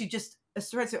Yes. way she just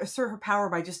assert her power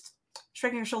by just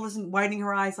shrugging her shoulders and widening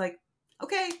her eyes, like,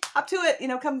 okay, up to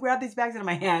it, come grab these bags out of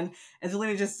my hand. And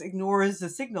Zelina just ignores the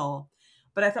signal.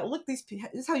 But I thought, look, this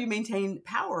is how you maintain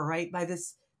power, right? By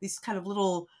these kind of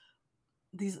little,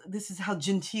 this is how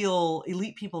genteel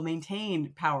elite people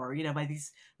maintain power, by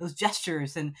those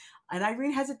gestures. And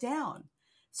Irene has it down.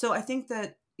 So I think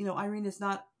that, Irene is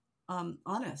not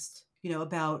honest,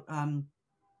 about, I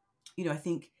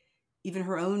think even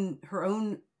her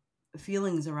own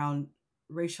feelings around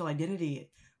racial identity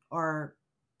are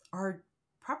are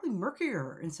probably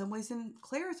murkier in some ways than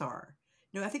Claire's are.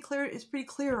 I think Claire is pretty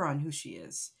clear on who she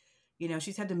is.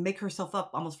 She's had to make herself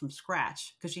up almost from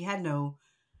scratch because she had no,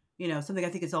 something I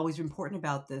think is always important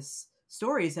about this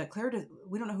story is that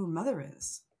we don't know who her mother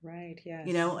is. Right. Yes.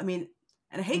 I mean,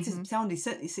 and I hate to sound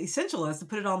essentialist to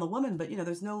put it all on the woman, but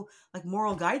there's no like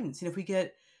moral guidance. If we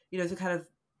get, there's a kind of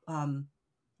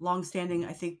long-standing,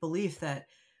 I think, belief that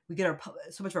we get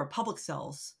so much of our public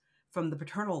selves from the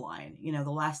paternal line. The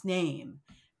last name,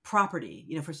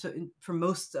 property. For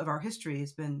most of our history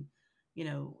has been,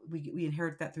 we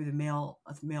inherit that through the male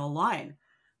line,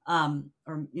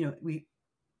 or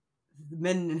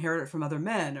men inherit it from other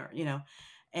men, or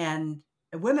and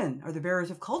women are the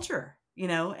bearers of culture.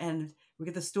 And we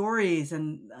get the stories,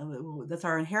 and that's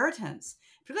our inheritance,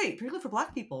 particularly for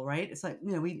Black people, right? It's like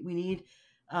we need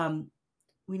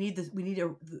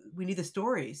the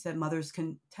stories that mothers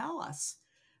can tell us,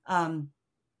 and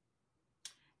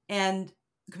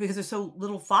because there's so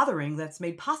little fathering that's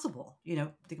made possible.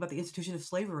 Think about the institution of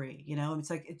slavery. It's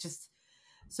like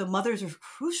so mothers are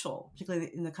crucial, particularly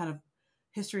in the kind of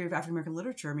history of African American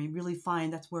literature. I mean, really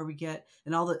find that's where we get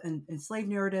in all the enslaved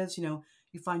narratives. You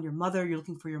find your mother, you're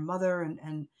looking for your mother,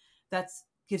 and that's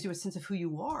gives you a sense of who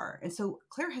you are. And so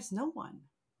Claire has no one.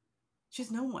 She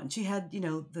has no one. She had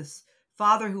this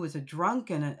father who was a drunk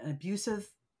and an abusive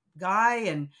guy,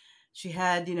 and she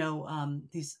had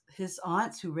his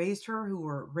aunts who raised her who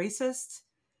were racist.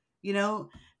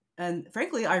 And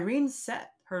frankly, Irene's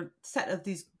set of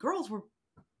these girls were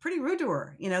pretty rude to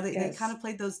her. They kind of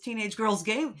played those teenage girl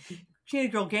games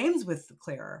with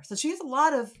Claire. So she has a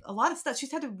lot of stuff.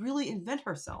 She's had to really invent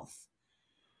herself.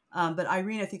 But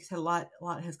Irene, I think, has had a lot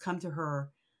has come to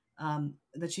her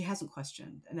that she hasn't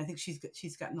questioned, and I think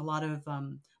she's gotten a lot of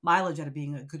mileage out of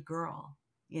being a good girl.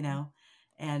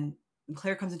 And when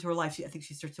Claire comes into her life, I think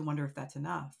she starts to wonder if that's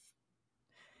enough.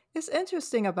 It's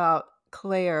interesting about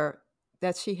Claire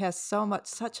that she has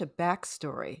such a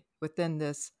backstory within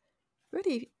this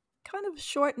really kind of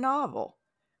short novel,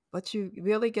 but you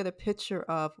really get a picture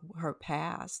of her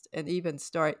past and even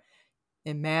start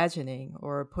imagining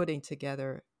or putting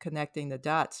together, connecting the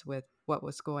dots with what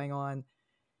was going on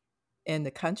in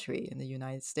the country, in the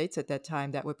United States at that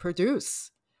time, that would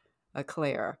produce a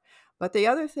Claire. But the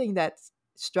other thing that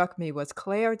struck me was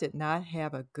Claire did not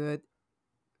have a good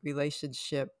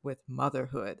relationship with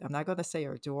motherhood. I'm not going to say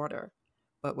her daughter,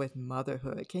 but with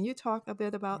motherhood. Can you talk a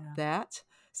bit about that,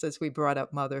 since we brought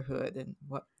up motherhood and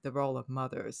what the role of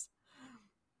mothers?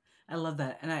 I love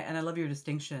that, and I love your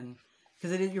distinction,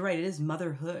 because you're right, it is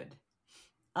motherhood,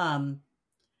 and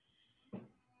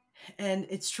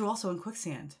it's true also in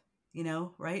Quicksand,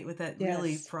 right, with that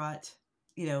really fraught,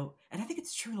 and I think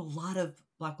it's true in a lot of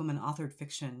Black women authored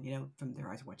fiction, from Their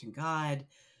Eyes Watching God,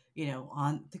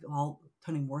 on I think all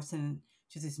Toni Morrison.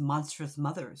 She's these monstrous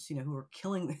mothers, who are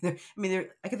killing. I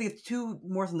can think of two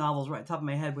Morrison novels right at the top of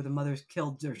my head where the mothers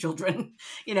killed their children,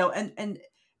 and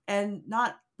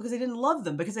not because they didn't love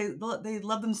them, because they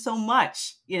love them so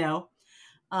much,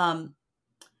 and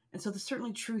so it's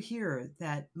certainly true here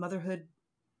that motherhood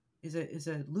is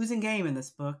a losing game in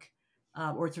this book,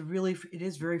 or it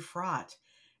is very fraught.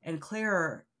 And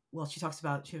Claire, well, she talks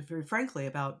very frankly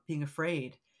about being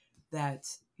afraid that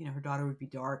her daughter would be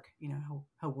dark,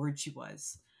 how worried she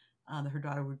was, that her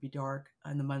daughter would be dark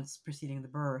in the months preceding the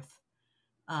birth.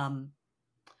 And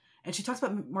she talks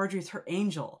about Marjorie as her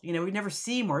angel. We never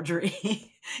see Marjorie, she's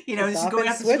going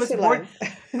out to Switzerland.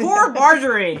 Poor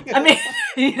Marjorie. I mean,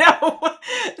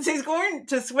 she's going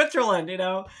to Switzerland,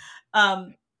 to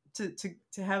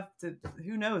have to,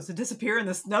 who knows, to disappear in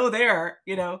the snow there,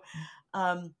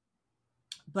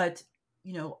 but,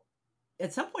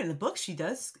 at some point in the book, she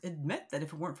does admit that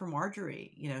if it weren't for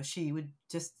Marjorie, she would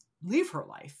just leave her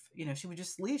life. She would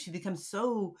just leave. She becomes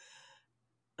so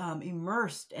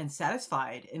immersed and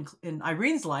satisfied in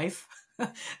Irene's life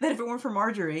that if it weren't for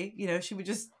Marjorie, she would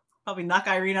just probably knock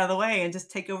Irene out of the way and just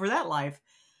take over that life.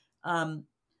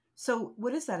 So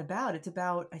what is that about? It's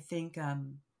about, I think,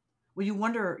 well, you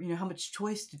wonder, how much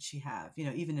choice did she have,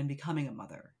 even in becoming a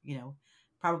mother,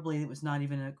 probably it was not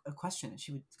even a question.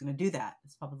 She was going to do that.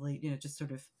 It's probably, just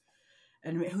sort of,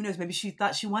 and who knows, maybe she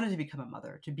thought she wanted to become a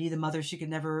mother, to be the mother she could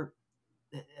never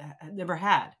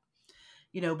had,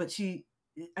 but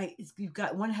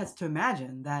one has to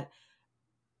imagine that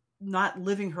not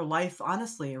living her life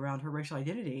honestly around her racial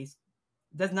identities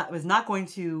was not going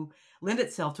to lend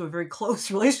itself to a very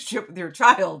close relationship with your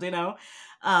child, if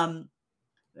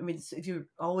you're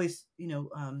always,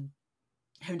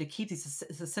 having to keep this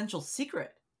essential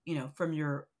secret, from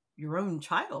your own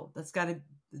child, that's got to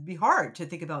be hard to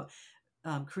think about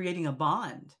creating a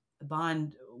bond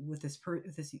bond with this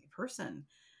person.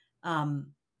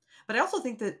 But I also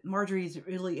think that Marjorie is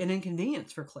really an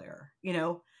inconvenience for Claire.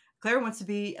 Claire wants to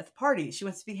be at the party. She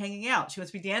wants to be hanging out. She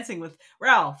wants to be dancing with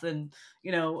Ralph and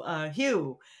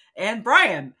Hugh and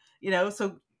Brian.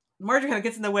 So Marjorie kind of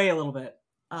gets in the way a little bit.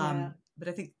 Yeah.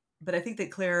 But I think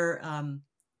that Claire,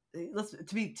 let's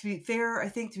to be fair, I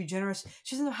think to be generous,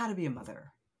 she doesn't know how to be a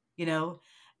mother.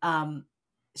 Um,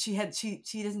 she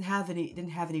didn't have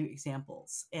any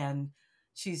examples, and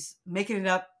she's making it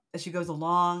up as she goes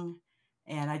along.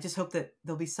 And I just hope that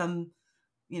there'll be some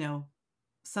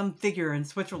figure in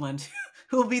Switzerland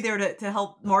who will be there to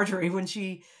help Marjorie when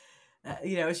she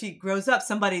she grows up.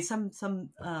 Somebody, someone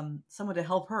to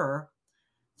help her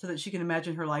so that she can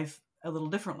imagine her life a little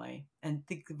differently and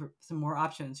think of some more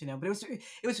options. But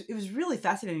it was really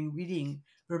fascinating reading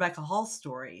Rebecca Hall's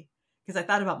story, because I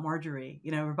thought about Marjorie.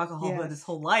 Rebecca Hall, who had this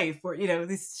whole life where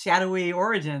these shadowy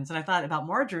origins, and I thought about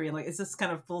Marjorie and, like, is this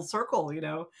kind of full circle? Is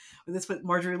this what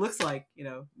Marjorie looks like?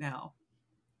 Now.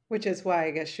 Which is why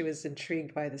I guess she was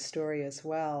intrigued by the story as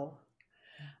well.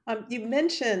 You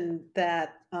mentioned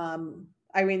that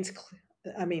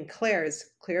Claire is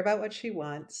clear about what she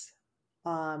wants.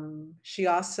 She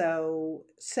also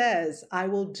says, I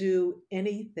will do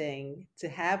anything to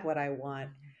have what I want.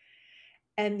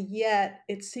 And yet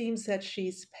it seems that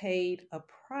she's paid a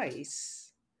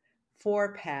price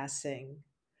for passing.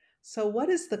 So, what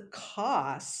is the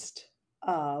cost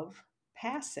of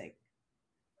passing?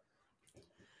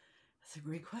 That's a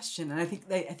great question, and I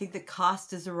think that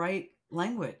cost is the right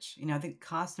language. I think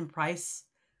cost and price is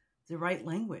the right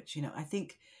language. I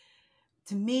think,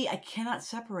 to me, I cannot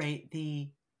separate the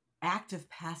act of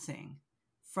passing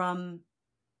from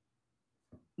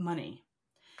money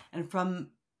and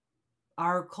from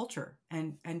our culture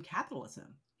and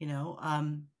capitalism.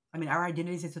 Our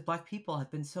identities as Black people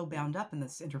have been so bound up in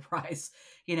this enterprise.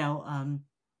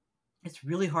 It's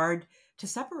really hard to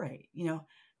separate.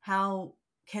 How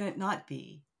can it not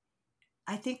be?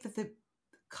 I think that the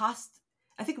cost.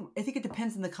 I think it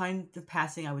depends on the kind of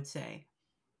passing, I would say.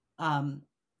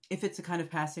 If it's a kind of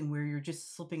passing where you're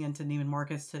just slipping into Neiman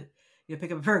Marcus to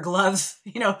pick up a pair of gloves,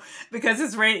 because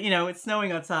it's rain, it's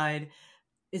snowing outside,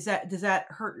 does that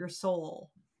hurt your soul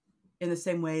in the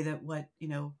same way that what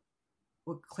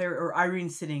Claire or Irene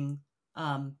sitting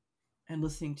and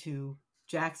listening to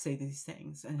Jack say these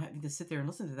things and having to sit there and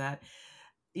listen to that,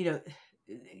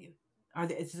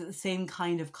 it's the same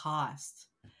kind of cost.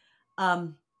 I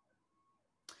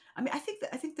think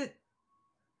that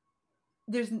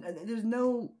there's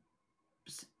no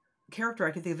character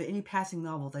I can think of in any passing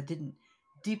novel that didn't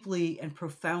deeply and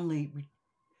profoundly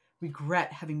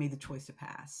regret having made the choice to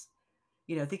pass.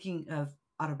 Thinking of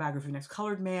Autobiography of the Next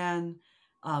Colored Man,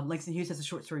 Langston Hughes has a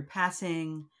short story,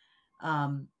 Passing.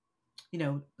 The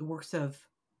works of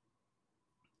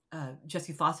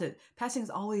Jessie Fawcett. Passing is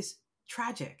always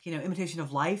tragic. Imitation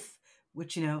of Life,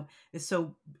 which is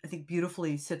so, I think,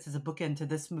 beautifully sits as a bookend to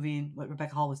this movie and what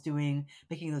Rebecca Hall was doing,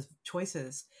 making those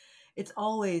choices. It's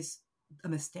always a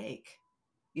mistake,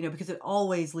 because it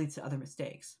always leads to other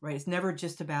mistakes, right? It's never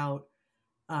just about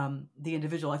the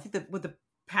individual. I think that what the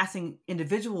passing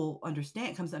individual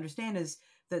comes to understand is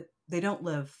that they don't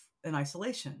live in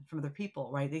isolation from other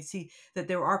people, right? They see that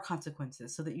there are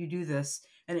consequences, so that you do this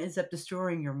and it ends up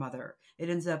destroying your mother. It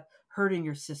ends up hurting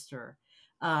your sister.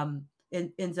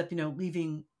 It ends up,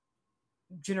 leaving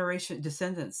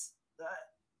descendants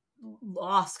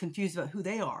lost, confused about who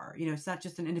they are. It's not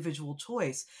just an individual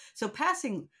choice. So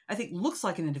passing, I think, looks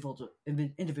like an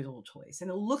individual choice,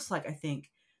 and it looks like, I think,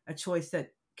 a choice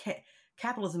that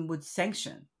capitalism would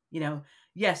sanction.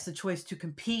 Yes, the choice to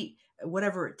compete,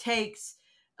 whatever it takes,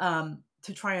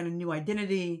 to try on a new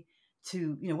identity,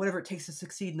 to whatever it takes to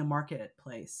succeed in the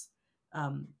marketplace.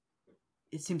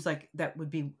 It seems like that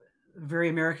would be a very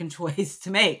American choice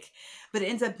to make, but it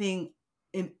ends up being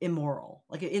immoral.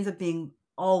 Like, it ends up being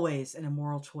always an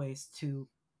immoral choice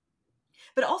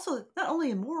but also not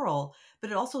only immoral, but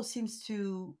it also seems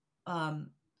to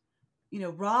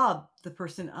rob the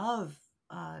person of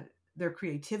their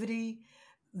creativity,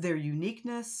 their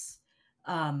uniqueness.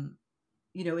 I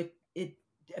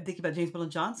think about James Baldwin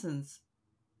Johnson's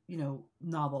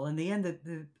novel. In the end,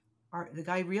 the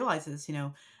guy realizes,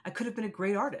 I could have been a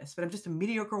great artist, but I'm just a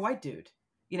mediocre white dude.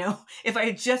 If I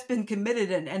had just been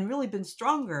committed and really been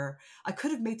stronger, I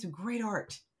could have made some great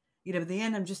art. But in the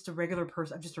end, I'm just a regular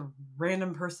person. I'm just a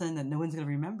random person that no one's going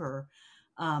to remember.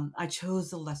 I chose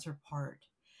the lesser part.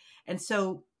 And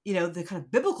so, the kind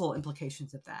of biblical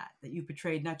implications of that you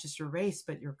portrayed not just your race,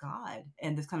 but your God,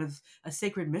 and this kind of a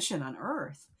sacred mission on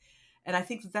earth. And I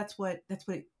think that's what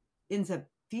it ends up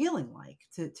feeling like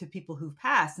to people who've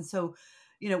passed. And so,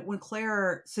 when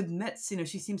Claire submits,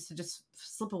 she seems to just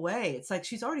slip away. It's like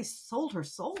she's already sold her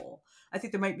soul. I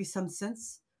think there might be some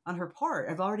sense on her part.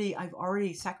 I've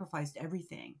already sacrificed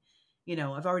everything.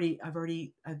 I've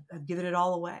given it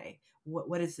all away.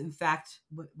 What is in fact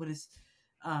what is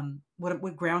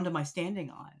what ground am I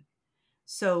standing on?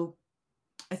 So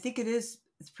I think it's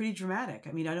pretty dramatic.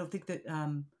 I mean, I don't think that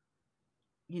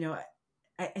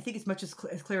I think as much as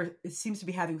Claire it seems to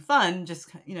be having fun, just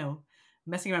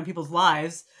messing around people's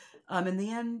lives. In the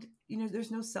end,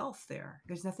 there's no self there.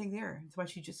 There's nothing there. That's why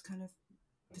she just kind of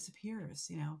disappears.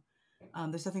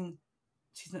 There's nothing.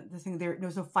 She's not nothing there.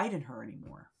 There's no fight in her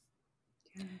anymore.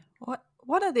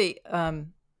 One of the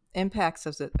impacts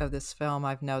of this film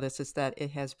I've noticed is that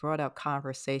it has brought up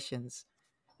conversations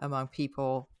among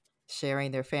people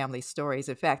sharing their family stories.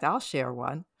 In fact, I'll share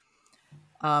one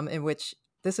in which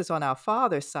this is on our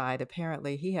father's side.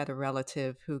 Apparently, he had a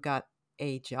relative who got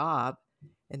a job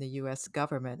in the U.S.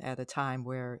 government at a time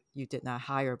where you did not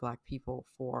hire Black people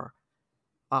for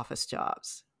office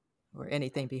jobs or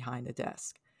anything behind the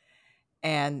desk,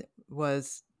 and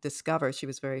was discovered. She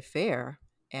was very fair,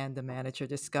 and the manager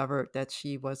discovered that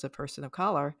she was a person of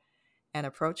color and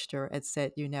approached her and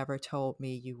said, "You never told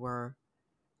me you were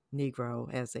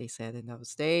Negro," as they said in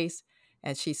those days.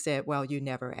 And she said, "Well, you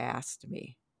never asked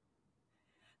me."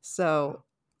 So,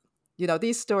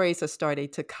 these stories are starting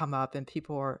to come up, and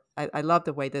people are, I love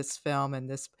the way this film and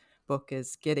this book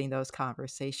is getting those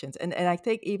conversations. And I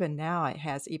think even now it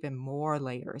has even more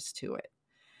layers to it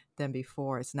than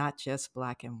before. It's not just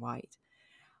black and white.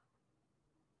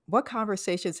 What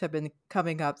conversations have been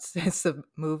coming up since the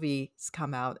movies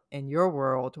come out in your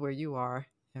world where you are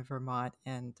in Vermont,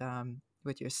 and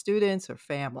with your students or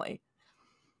family?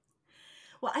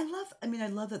 Well, I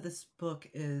love that this book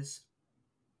is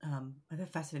a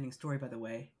fascinating story, by the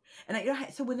way.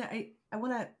 And so when I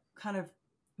want to kind of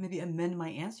maybe amend my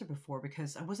answer before,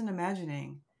 because I wasn't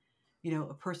imagining,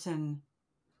 a person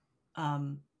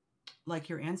like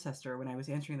your ancestor when I was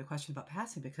answering the question about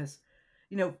passing, because,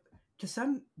 to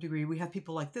some degree, we have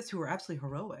people like this who are absolutely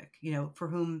heroic, for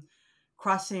whom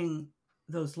crossing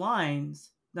those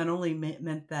lines not only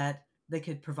meant that they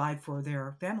could provide for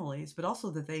their families, but also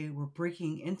that they were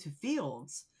breaking into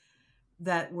fields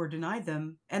that were denied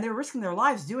them, and they were risking their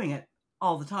lives doing it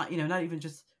all the time. Not even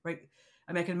just right.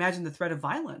 I mean, I can imagine the threat of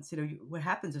violence. What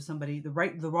happens if somebody, the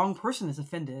wrong person is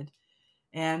offended,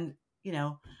 and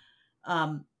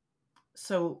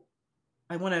so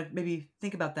I want to maybe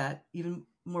think about that even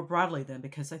more broadly then,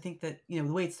 because I think that the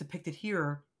way it's depicted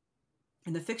here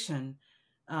in the fiction,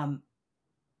 I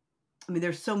mean,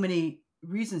 there's so many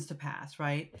reasons to pass,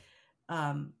 right?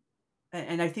 And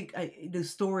I think those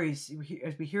stories,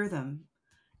 as we hear them,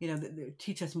 they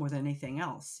teach us more than anything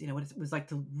else. What it was like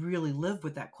to really live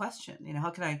with that question.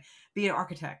 How can I be an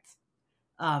architect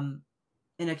in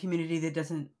a community that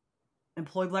doesn't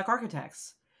employ Black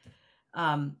architects?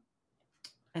 And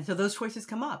so those choices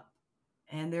come up,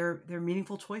 and they're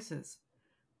meaningful choices.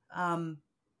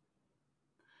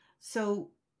 So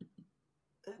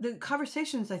the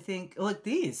conversations, I think, like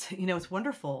these, it's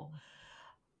wonderful.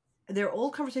 They're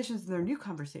old conversations and they're new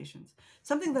conversations.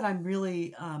 Something that I'm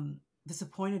really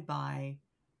disappointed by,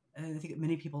 and I think that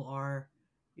many people are,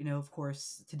 of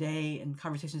course, today in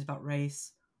conversations about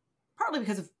race, partly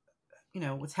because of,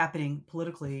 what's happening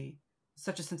politically,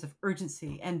 such a sense of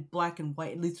urgency and black and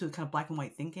white, it leads to a kind of black and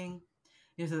white thinking.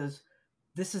 So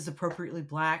this is appropriately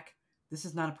Black, this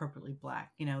is not appropriately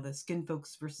Black, the skin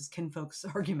folks versus kin folks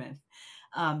argument.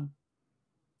 And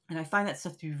I find that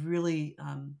stuff to be really,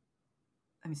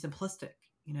 simplistic,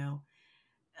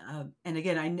 and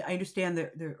again, I understand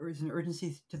that there is an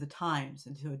urgency to the times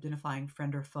and to identifying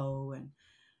friend or foe, and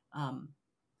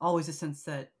always a sense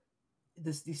that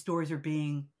these stories are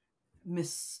being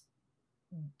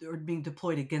being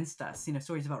deployed against us,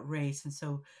 stories about race. And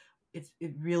so it's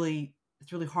really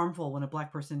harmful when a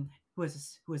Black person who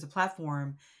has a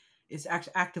platform is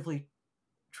actively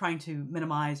trying to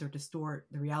minimize or distort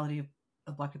the reality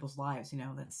of Black people's lives.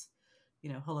 That's,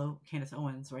 hello, Candace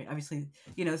Owens, right? Obviously,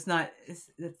 that's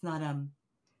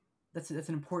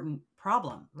an important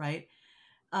problem, right?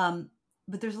 But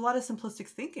there's a lot of simplistic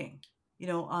thinking,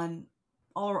 on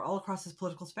all across this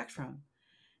political spectrum.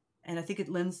 And I think it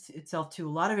lends itself to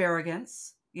a lot of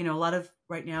arrogance, a lot of,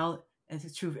 right now, as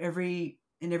it's true of in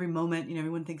every moment,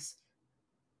 everyone thinks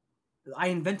I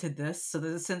invented this. So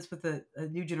there's a sense with a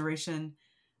new generation,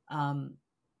 kind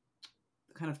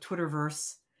of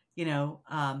Twitterverse,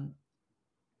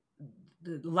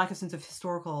 the lack of sense of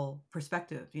historical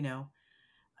perspective,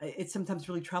 it's sometimes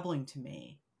really troubling to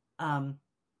me. So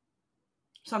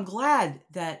I'm glad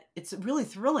that it's really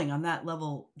thrilling on that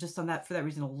level, just on that, for that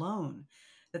reason alone,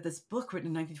 that this book written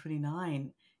in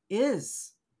 1929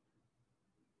 is,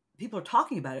 people are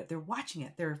talking about it, they're watching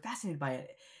it, they're fascinated by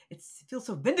it. It feels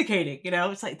so vindicating,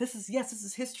 it's like, this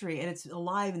is history, and it's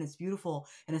alive, and it's beautiful,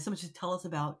 and it's so much to tell us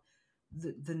about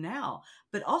the now.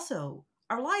 But also,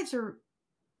 our lives are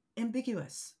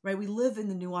ambiguous, right? We live in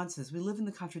the nuances, we live in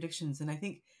the contradictions. And I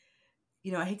think,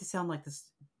 I hate to sound like this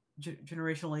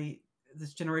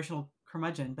generational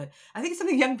curmudgeon, but I think it's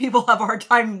something young people have a hard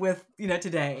time with,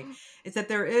 today. It's that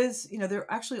there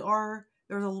actually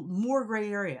there's a more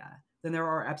gray area than there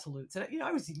are absolutes. And,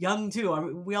 I was young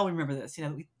too. We all remember this,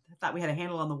 we thought we had a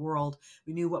handle on the world.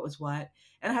 We knew what was what.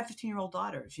 And I have 15-year-old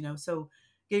daughters, so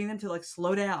getting them to like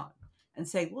slow down and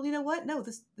say, well, you know what? No,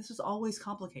 this was always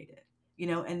complicated,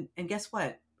 and guess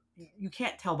what? You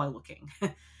can't tell by looking,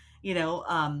 you know,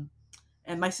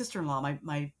 and my sister-in-law,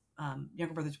 my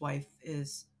younger brother's wife,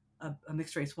 is a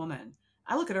mixed race woman.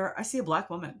 I look at her, I see a Black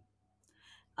woman.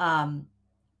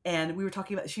 And we were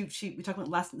talking about, we talked about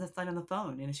last night on the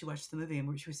phone, and she watched the movie,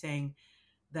 and she was saying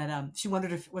that she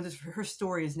wondered if whether her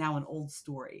story is now an old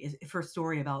story, if her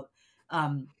story about,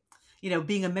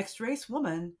 being a mixed race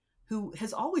woman who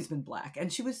has always been Black.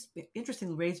 And she was,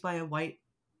 interestingly, raised by a white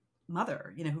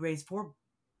mother, who raised 4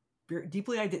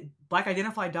 deeply Black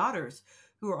identified daughters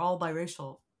who are all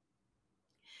biracial.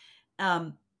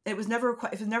 It was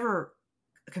never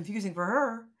confusing for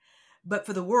her, but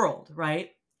for the world,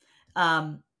 right?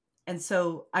 And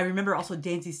so I remember also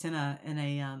Danzy Senna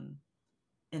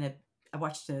I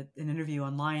watched an interview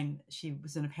online. She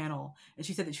was in a panel, and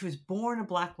she said that she was born a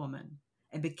Black woman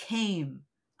and became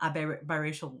a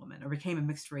biracial woman, or became a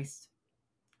mixed race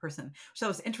person. So it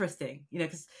was interesting,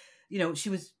 because she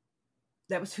was,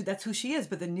 that's who she is.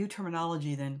 But the new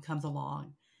terminology then comes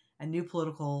along, a new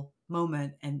political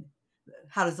moment, and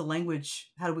what kind of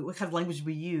language do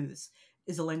we use?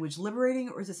 Is the language liberating,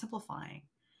 or is it simplifying?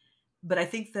 But I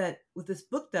think that what this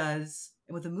book does,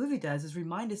 and what the movie does, is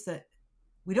remind us that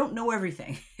we don't know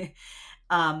everything.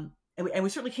 And we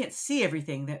certainly can't see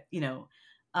everything that,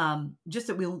 just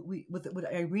that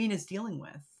what Irene is dealing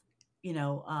with,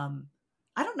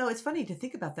 I don't know. It's funny to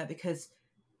think about that, because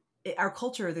our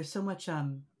culture, there's so much,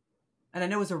 and I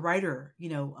know as a writer,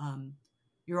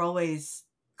 you're always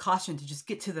cautioned to just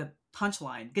get to the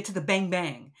punchline, get to the bang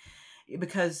bang,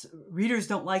 because readers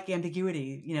don't like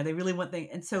ambiguity. They really want things.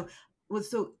 And so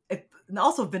and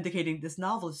also vindicating, this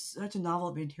novel is such a novel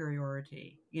of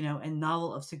interiority, and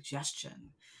novel of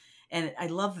suggestion. And I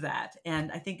love that. And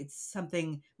I think it's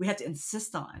something we have to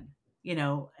insist on,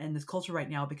 in this culture right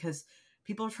now, because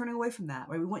people are turning away from that,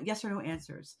 right? We want yes or no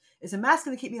answers. Is a mask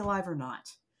going to keep me alive or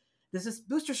not? Is this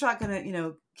booster shot going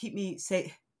to, keep me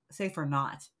safe or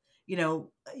not?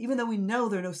 Even though we know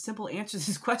there are no simple answers to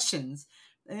these questions,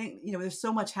 I think, there's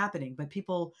so much happening, but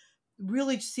people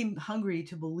really seem hungry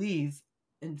to believe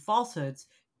in falsehoods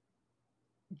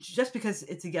just because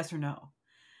it's a yes or no.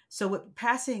 So what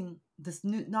passing this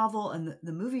new novel and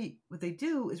the movie, what they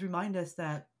do is remind us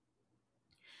that,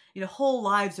 whole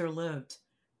lives are lived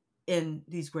in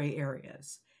these gray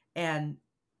areas. And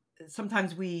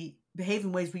sometimes we behave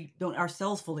in ways we don't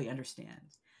ourselves fully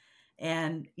understand.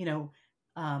 And, and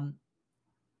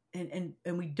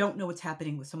we don't know what's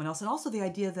happening with someone else. And also the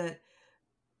idea that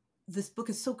this book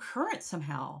is so current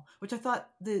somehow, which I thought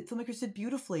the filmmakers did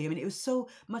beautifully. I mean, it was so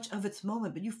much of its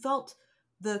moment, but you felt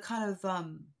the kind of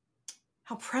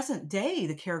how present day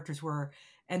the characters were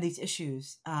and these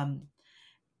issues.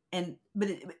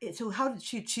 So how did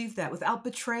she achieve that without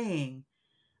betraying,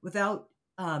 without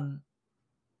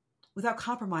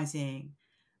compromising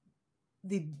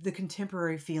the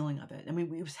contemporary feeling of it? I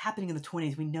mean, it was happening in the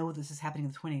 1920s. We know this is happening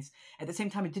in the 1920s. At the same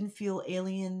time, it didn't feel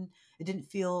alien. It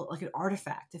didn't feel like an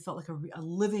artifact. It felt like a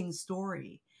living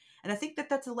story. And I think that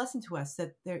that's a lesson to us,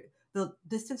 that the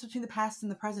distance between the past and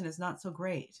the present is not so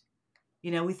great.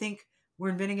 We think we're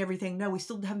inventing everything. No, we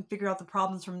still haven't figured out the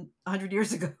problems from 100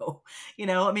 years ago.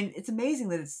 I mean, it's amazing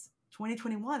that it's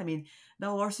 2021. I mean,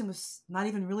 Nella Larsen was not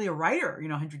even really a writer,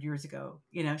 100 years ago.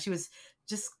 She was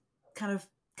just kind of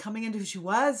coming into who she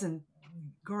was and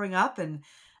growing up, and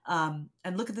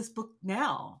look at this book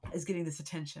now as getting this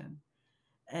attention.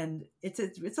 And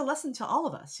it's a lesson to all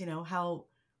of us, how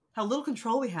little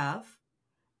control we have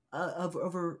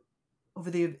over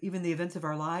even the events of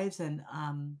our lives, and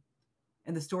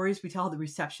the stories we tell, the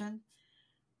reception,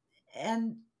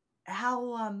 and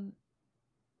how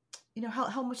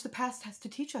how much the past has to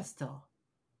teach us still.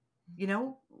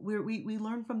 We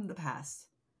learn from the past.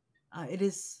 It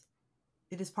is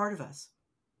part of us.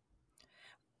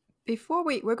 Before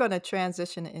we're going to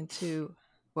transition into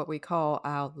what we call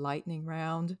our lightning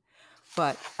round,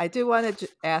 but I do want to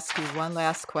ask you one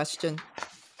last question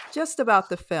just about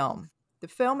the film. The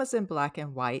film is in black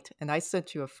and white, and I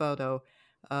sent you a photo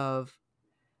of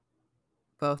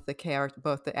both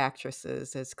the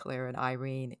actresses as Claire and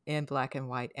Irene in black and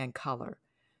white and color.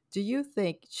 Do you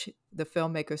think the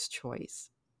filmmaker's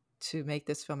choice to make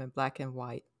this film in black and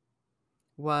white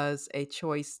was a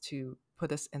choice to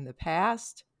put us in the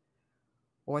past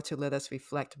or to let us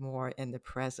reflect more in the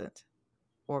present?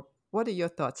 Or what are your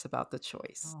thoughts about the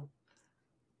choice? Oh,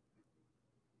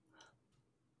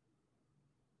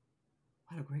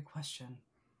 what a great question.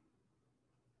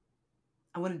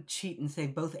 I want to cheat and say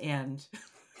both and.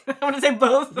 I want to say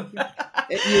both.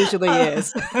 It usually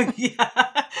is. Yeah.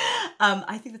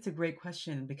 I think that's a great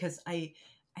question because I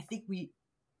think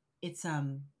it's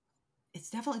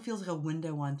definitely feels like a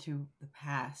window onto the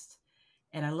past,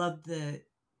 and I loved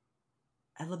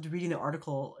reading the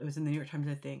article. It was in the New York Times,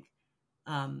 I think,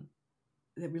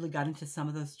 that really got into some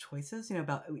of those choices.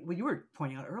 About what you were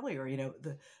pointing out earlier.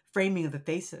 The framing of the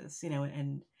faces.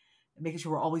 And making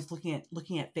sure we're always looking at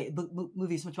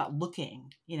movies much about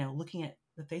looking at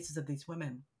the faces of these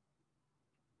women.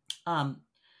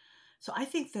 So I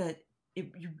think that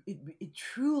it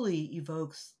truly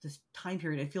evokes this time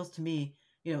period. It feels to me,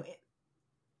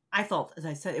 I felt, as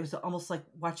I said, it was almost like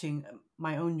watching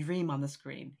my own dream on the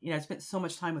screen. I spent so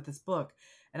much time with this book,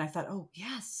 and I thought, oh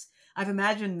yes, I've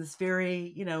imagined this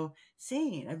very,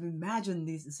 scene. I've imagined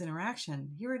this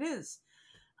interaction. Here it is.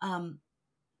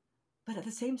 But at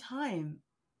the same time,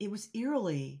 it was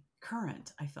eerily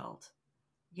current. I felt,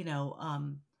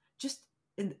 just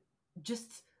in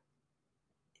just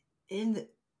in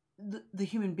the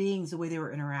human beings, the way they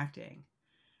were interacting.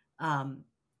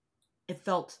 It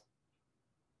felt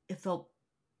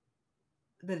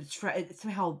that it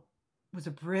somehow was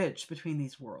a bridge between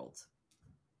these worlds.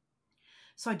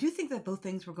 So I do think that both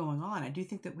things were going on. I do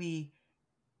think that we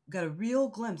got a real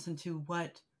glimpse into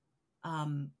what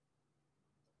the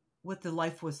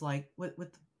life was like, what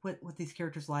these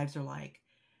characters' lives are like,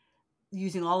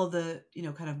 using all of the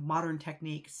kind of modern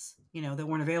techniques that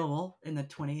weren't available in the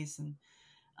 1920s and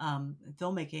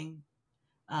filmmaking,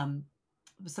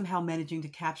 somehow managing to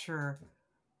capture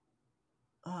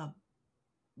what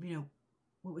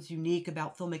was unique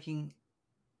about filmmaking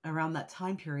around that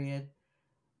time period.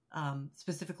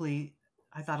 Specifically,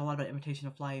 I thought a lot about Imitation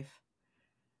of Life,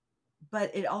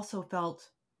 but it also felt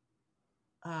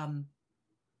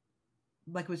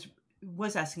like it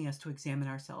was asking us to examine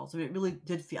ourselves. I mean, it really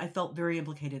did I felt very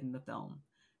implicated in the film,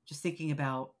 just thinking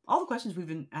about all the questions we've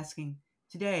been asking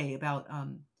today about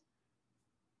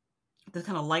the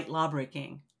kind of light law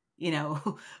breaking,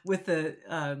 with the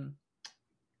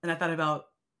and I thought about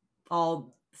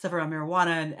all stuff around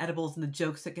marijuana and edibles and the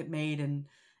jokes that get made, and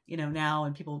now,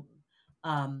 and people.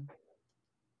 I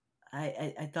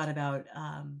thought about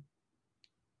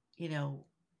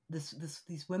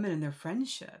these women and their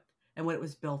friendship and what it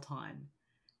was built on.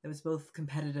 It was both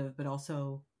competitive, but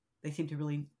also they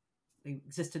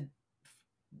existed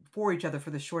for each other for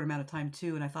this short amount of time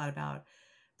too. And I thought about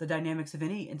the dynamics of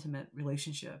any intimate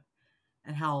relationship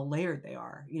and how layered they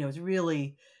are. It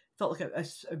really felt like a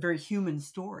very human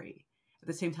story. At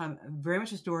the same time, very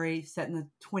much a story set in the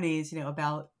 1920s,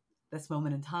 about this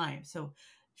moment in time. So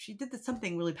she did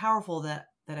something really powerful that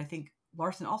I think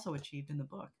Larson also achieved in the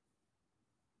book.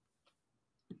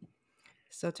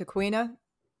 So, Tequina,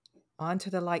 on to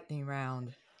the lightning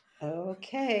round.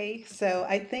 Okay, so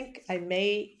I think I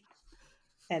may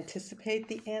anticipate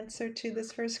the answer to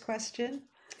this first question.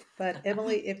 But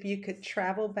Emily, if you could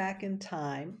travel back in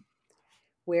time,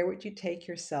 where would you take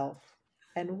yourself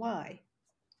and why?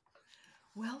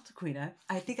 Well, Tequina,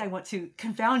 I think I want to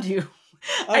confound you.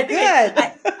 Oh, I think I good.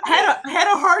 had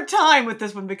a hard time with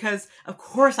this one because, of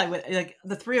course, I would, like,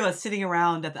 the three of us sitting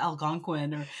around at the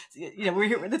Algonquin, or we're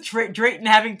here with the Drayton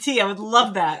having tea. I would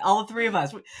love that, all the three of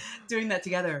us doing that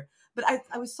together. But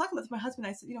I was talking with my husband.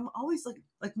 I said, I'm always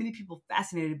like many people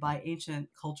fascinated by ancient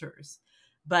cultures,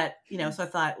 but so I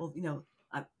thought, well,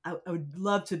 I would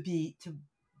love to be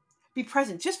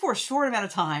present just for a short amount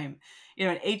of time,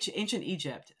 in ancient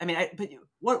Egypt. I mean, but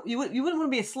you wouldn't want to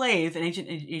be a slave in ancient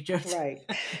Egypt. Right.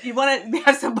 You want to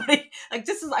have somebody like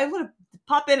I want to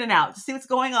pop in and out to see what's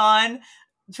going on,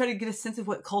 try to get a sense of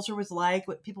what culture was like,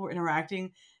 what people were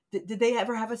interacting. Did they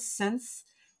ever have a sense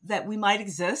that we might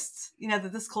exist?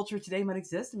 That this culture today might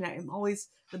exist. I mean, I always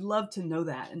would love to know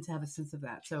that and to have a sense of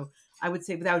that. So I would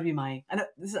say, but that would be my.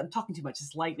 I'm talking too much.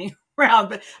 It's lightning round,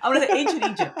 but I want to say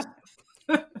ancient Egypt.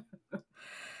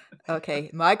 Okay,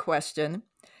 my question.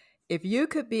 If you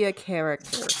could be a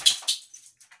character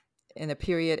in a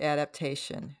period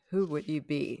adaptation, who would you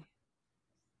be?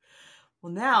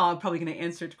 Well, now I'm probably going to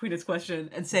answer Queen's question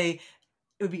and say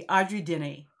it would be Audrey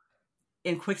Denny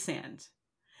in Quicksand.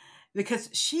 because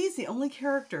she's the only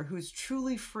character who's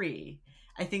truly free.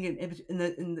 I think in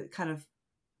the kind of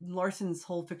Larson's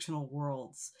whole fictional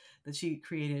worlds that she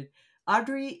created,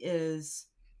 Audrey is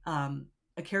a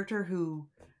character who,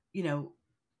 you know,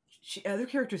 other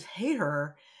characters hate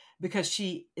her because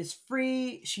she is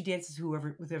free. She dances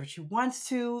with whoever she wants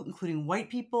to, including white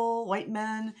people, white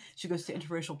men. She goes to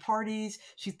interracial parties.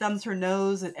 She thumbs her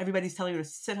nose and everybody's telling her to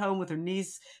sit home with her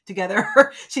knees together.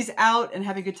 She's out and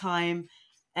having a good time.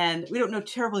 And we don't know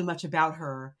terribly much about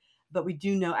her, but we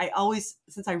do know,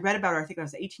 since I read about her, I think I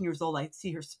was 18 years old, I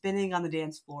see her spinning on the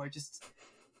dance floor, just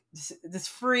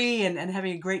free and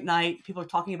having a great night. People are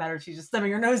talking about her. She's just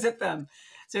thumbing her nose at them.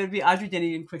 So it'd be Audrey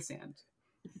Denny in Quicksand.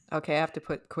 Okay, I have to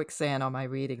put Quicksand on my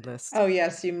reading list. Oh,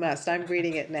 yes, you must. I'm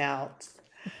reading it now.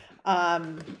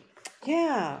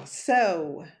 Yeah,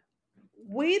 so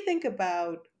we think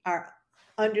about our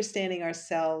understanding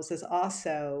ourselves as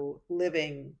also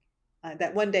living,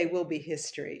 that one day will be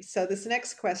history. So this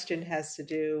next question has to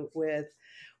do with,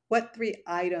 what 3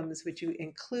 items would you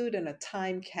include in a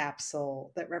time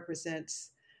capsule that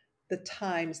represents the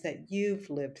times that you've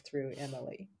lived through,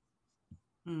 Emily?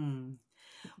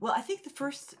 Well, I think the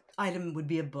first item would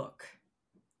be a book.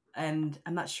 And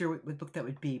I'm not sure what book that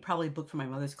would be. Probably a book from my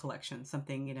mother's collection,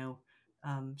 something,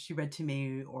 she read to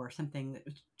me, or something that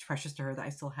was precious to her that I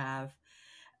still have.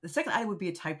 The second item would be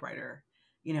a typewriter,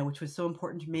 which was so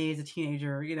important to me as a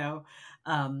teenager,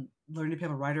 learning to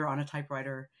become a writer on a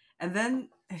typewriter. And then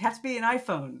it has to be an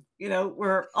iPhone,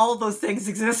 where all of those things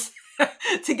exist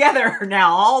together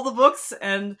now, all the books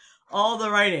and all the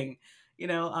writing.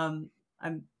 I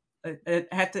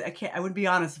wouldn't be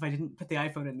honest if I didn't put the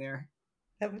iPhone in there.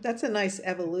 That's a nice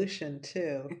evolution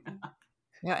too.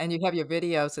 Yeah, and you have your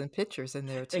videos and pictures in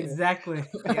there too. Exactly.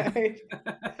 Right.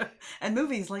 And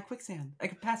movies like Quicksand,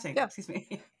 like Passing, Yeah. excuse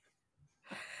me.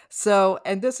 So,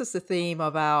 and this is the theme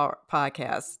of our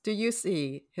podcast. Do you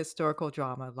see historical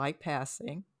drama like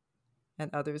Passing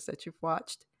and others that you've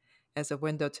watched as a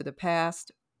window to the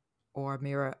past or a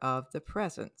mirror of the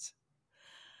present?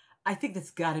 I think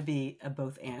that's got to be a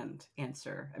both and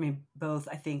answer. I mean, both.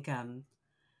 I think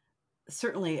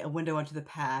certainly a window onto the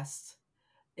past,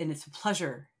 and it's a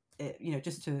pleasure,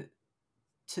 just to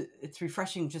it's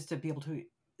refreshing just to be able to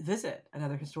visit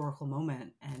another historical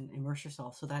moment and immerse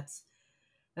yourself. So that's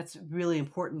really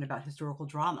important about historical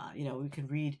drama. We can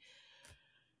read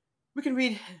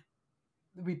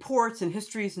reports and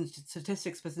histories and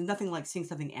statistics, but there's nothing like seeing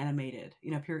something animated,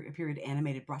 a period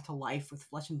animated, brought to life with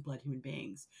flesh and blood human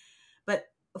beings. But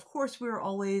of course, we're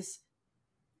always,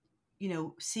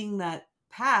 seeing that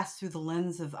past through the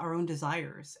lens of our own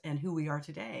desires and who we are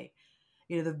today.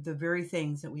 The very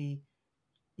things that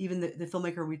even the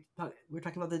filmmaker, we're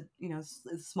talking about the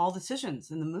small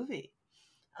decisions in the movie,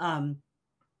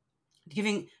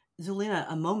 giving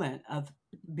Zulina a moment of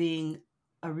being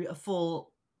a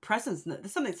full presence.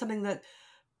 Something that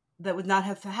would not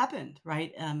have happened,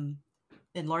 right?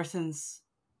 In Larson's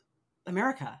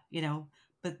America,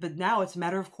 but now it's a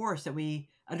matter of course that we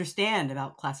understand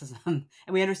about classism, and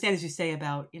we understand, as you say,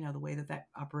 about the way that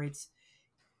operates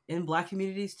in Black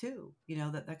communities too.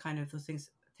 That kind of those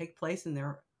things take place and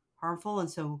they're harmful, and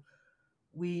so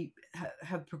we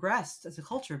have progressed as a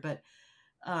culture. But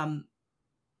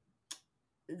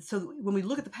so when we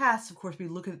look at the past, of course, we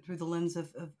look at it through the lens of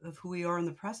who we are in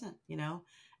the present.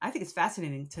 I think it's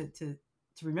fascinating to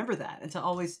remember that, and to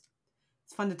always,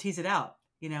 it's fun to tease it out.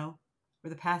 Where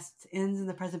the past ends and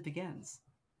the present begins.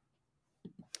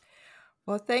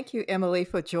 Well, thank you, Emily,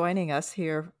 for joining us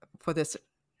here for this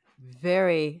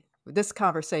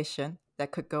conversation that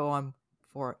could go on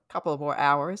for a couple of more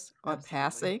hours on Absolutely.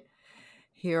 Passing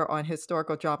here on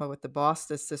Historical Drama with the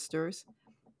Boston Sisters.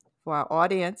 For our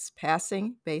audience,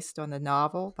 Passing, based on the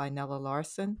novel by Nella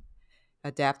Larson,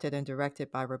 adapted and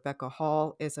directed by Rebecca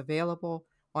Hall, is available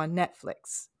on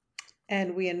Netflix.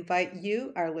 And we invite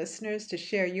you, our listeners, to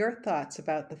share your thoughts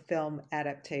about the film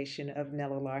adaptation of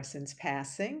Nella Larson's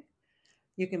Passing.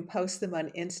 You can post them on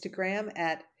Instagram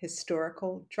at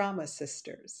Historical Drama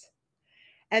Sisters.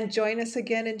 And join us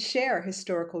again and share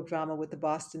Historical Drama with the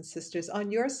Boston Sisters on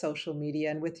your social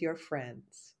media and with your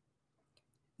friends.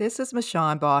 This is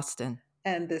Michonne Boston.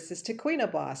 And this is Tequina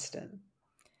Boston.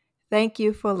 Thank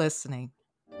you for listening.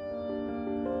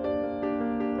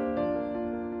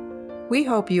 We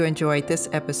hope you enjoyed this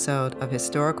episode of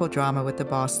Historical Drama with the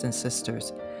Boston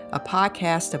Sisters, a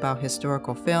podcast about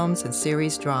historical films and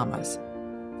series dramas.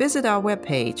 Visit our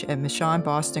webpage at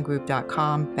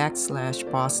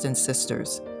michonnebostongroup.com/Boston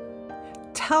Sisters.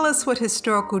 Tell us what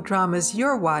historical dramas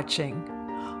you're watching.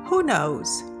 Who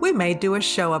knows? We may do a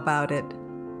show about it.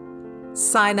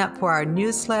 Sign up for our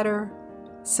newsletter,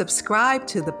 Subscribe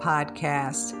to the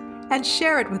podcast and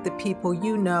share it with the people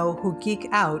you know who geek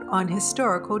out on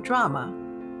historical drama.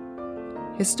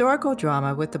 Historical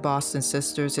Drama with the Boston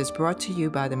Sisters is brought to you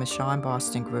by the Michon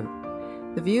Boston Group.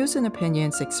 The views and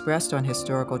opinions expressed on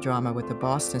Historical Drama with the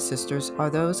Boston Sisters are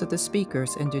those of the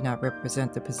speakers and do not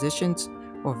represent the positions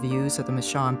or views of the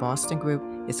Michon Boston Group,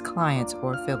 its clients,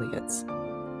 or affiliates.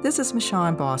 This is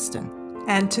Michon Boston.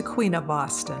 And Tequina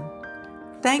Boston.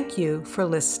 Thank you for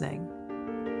listening.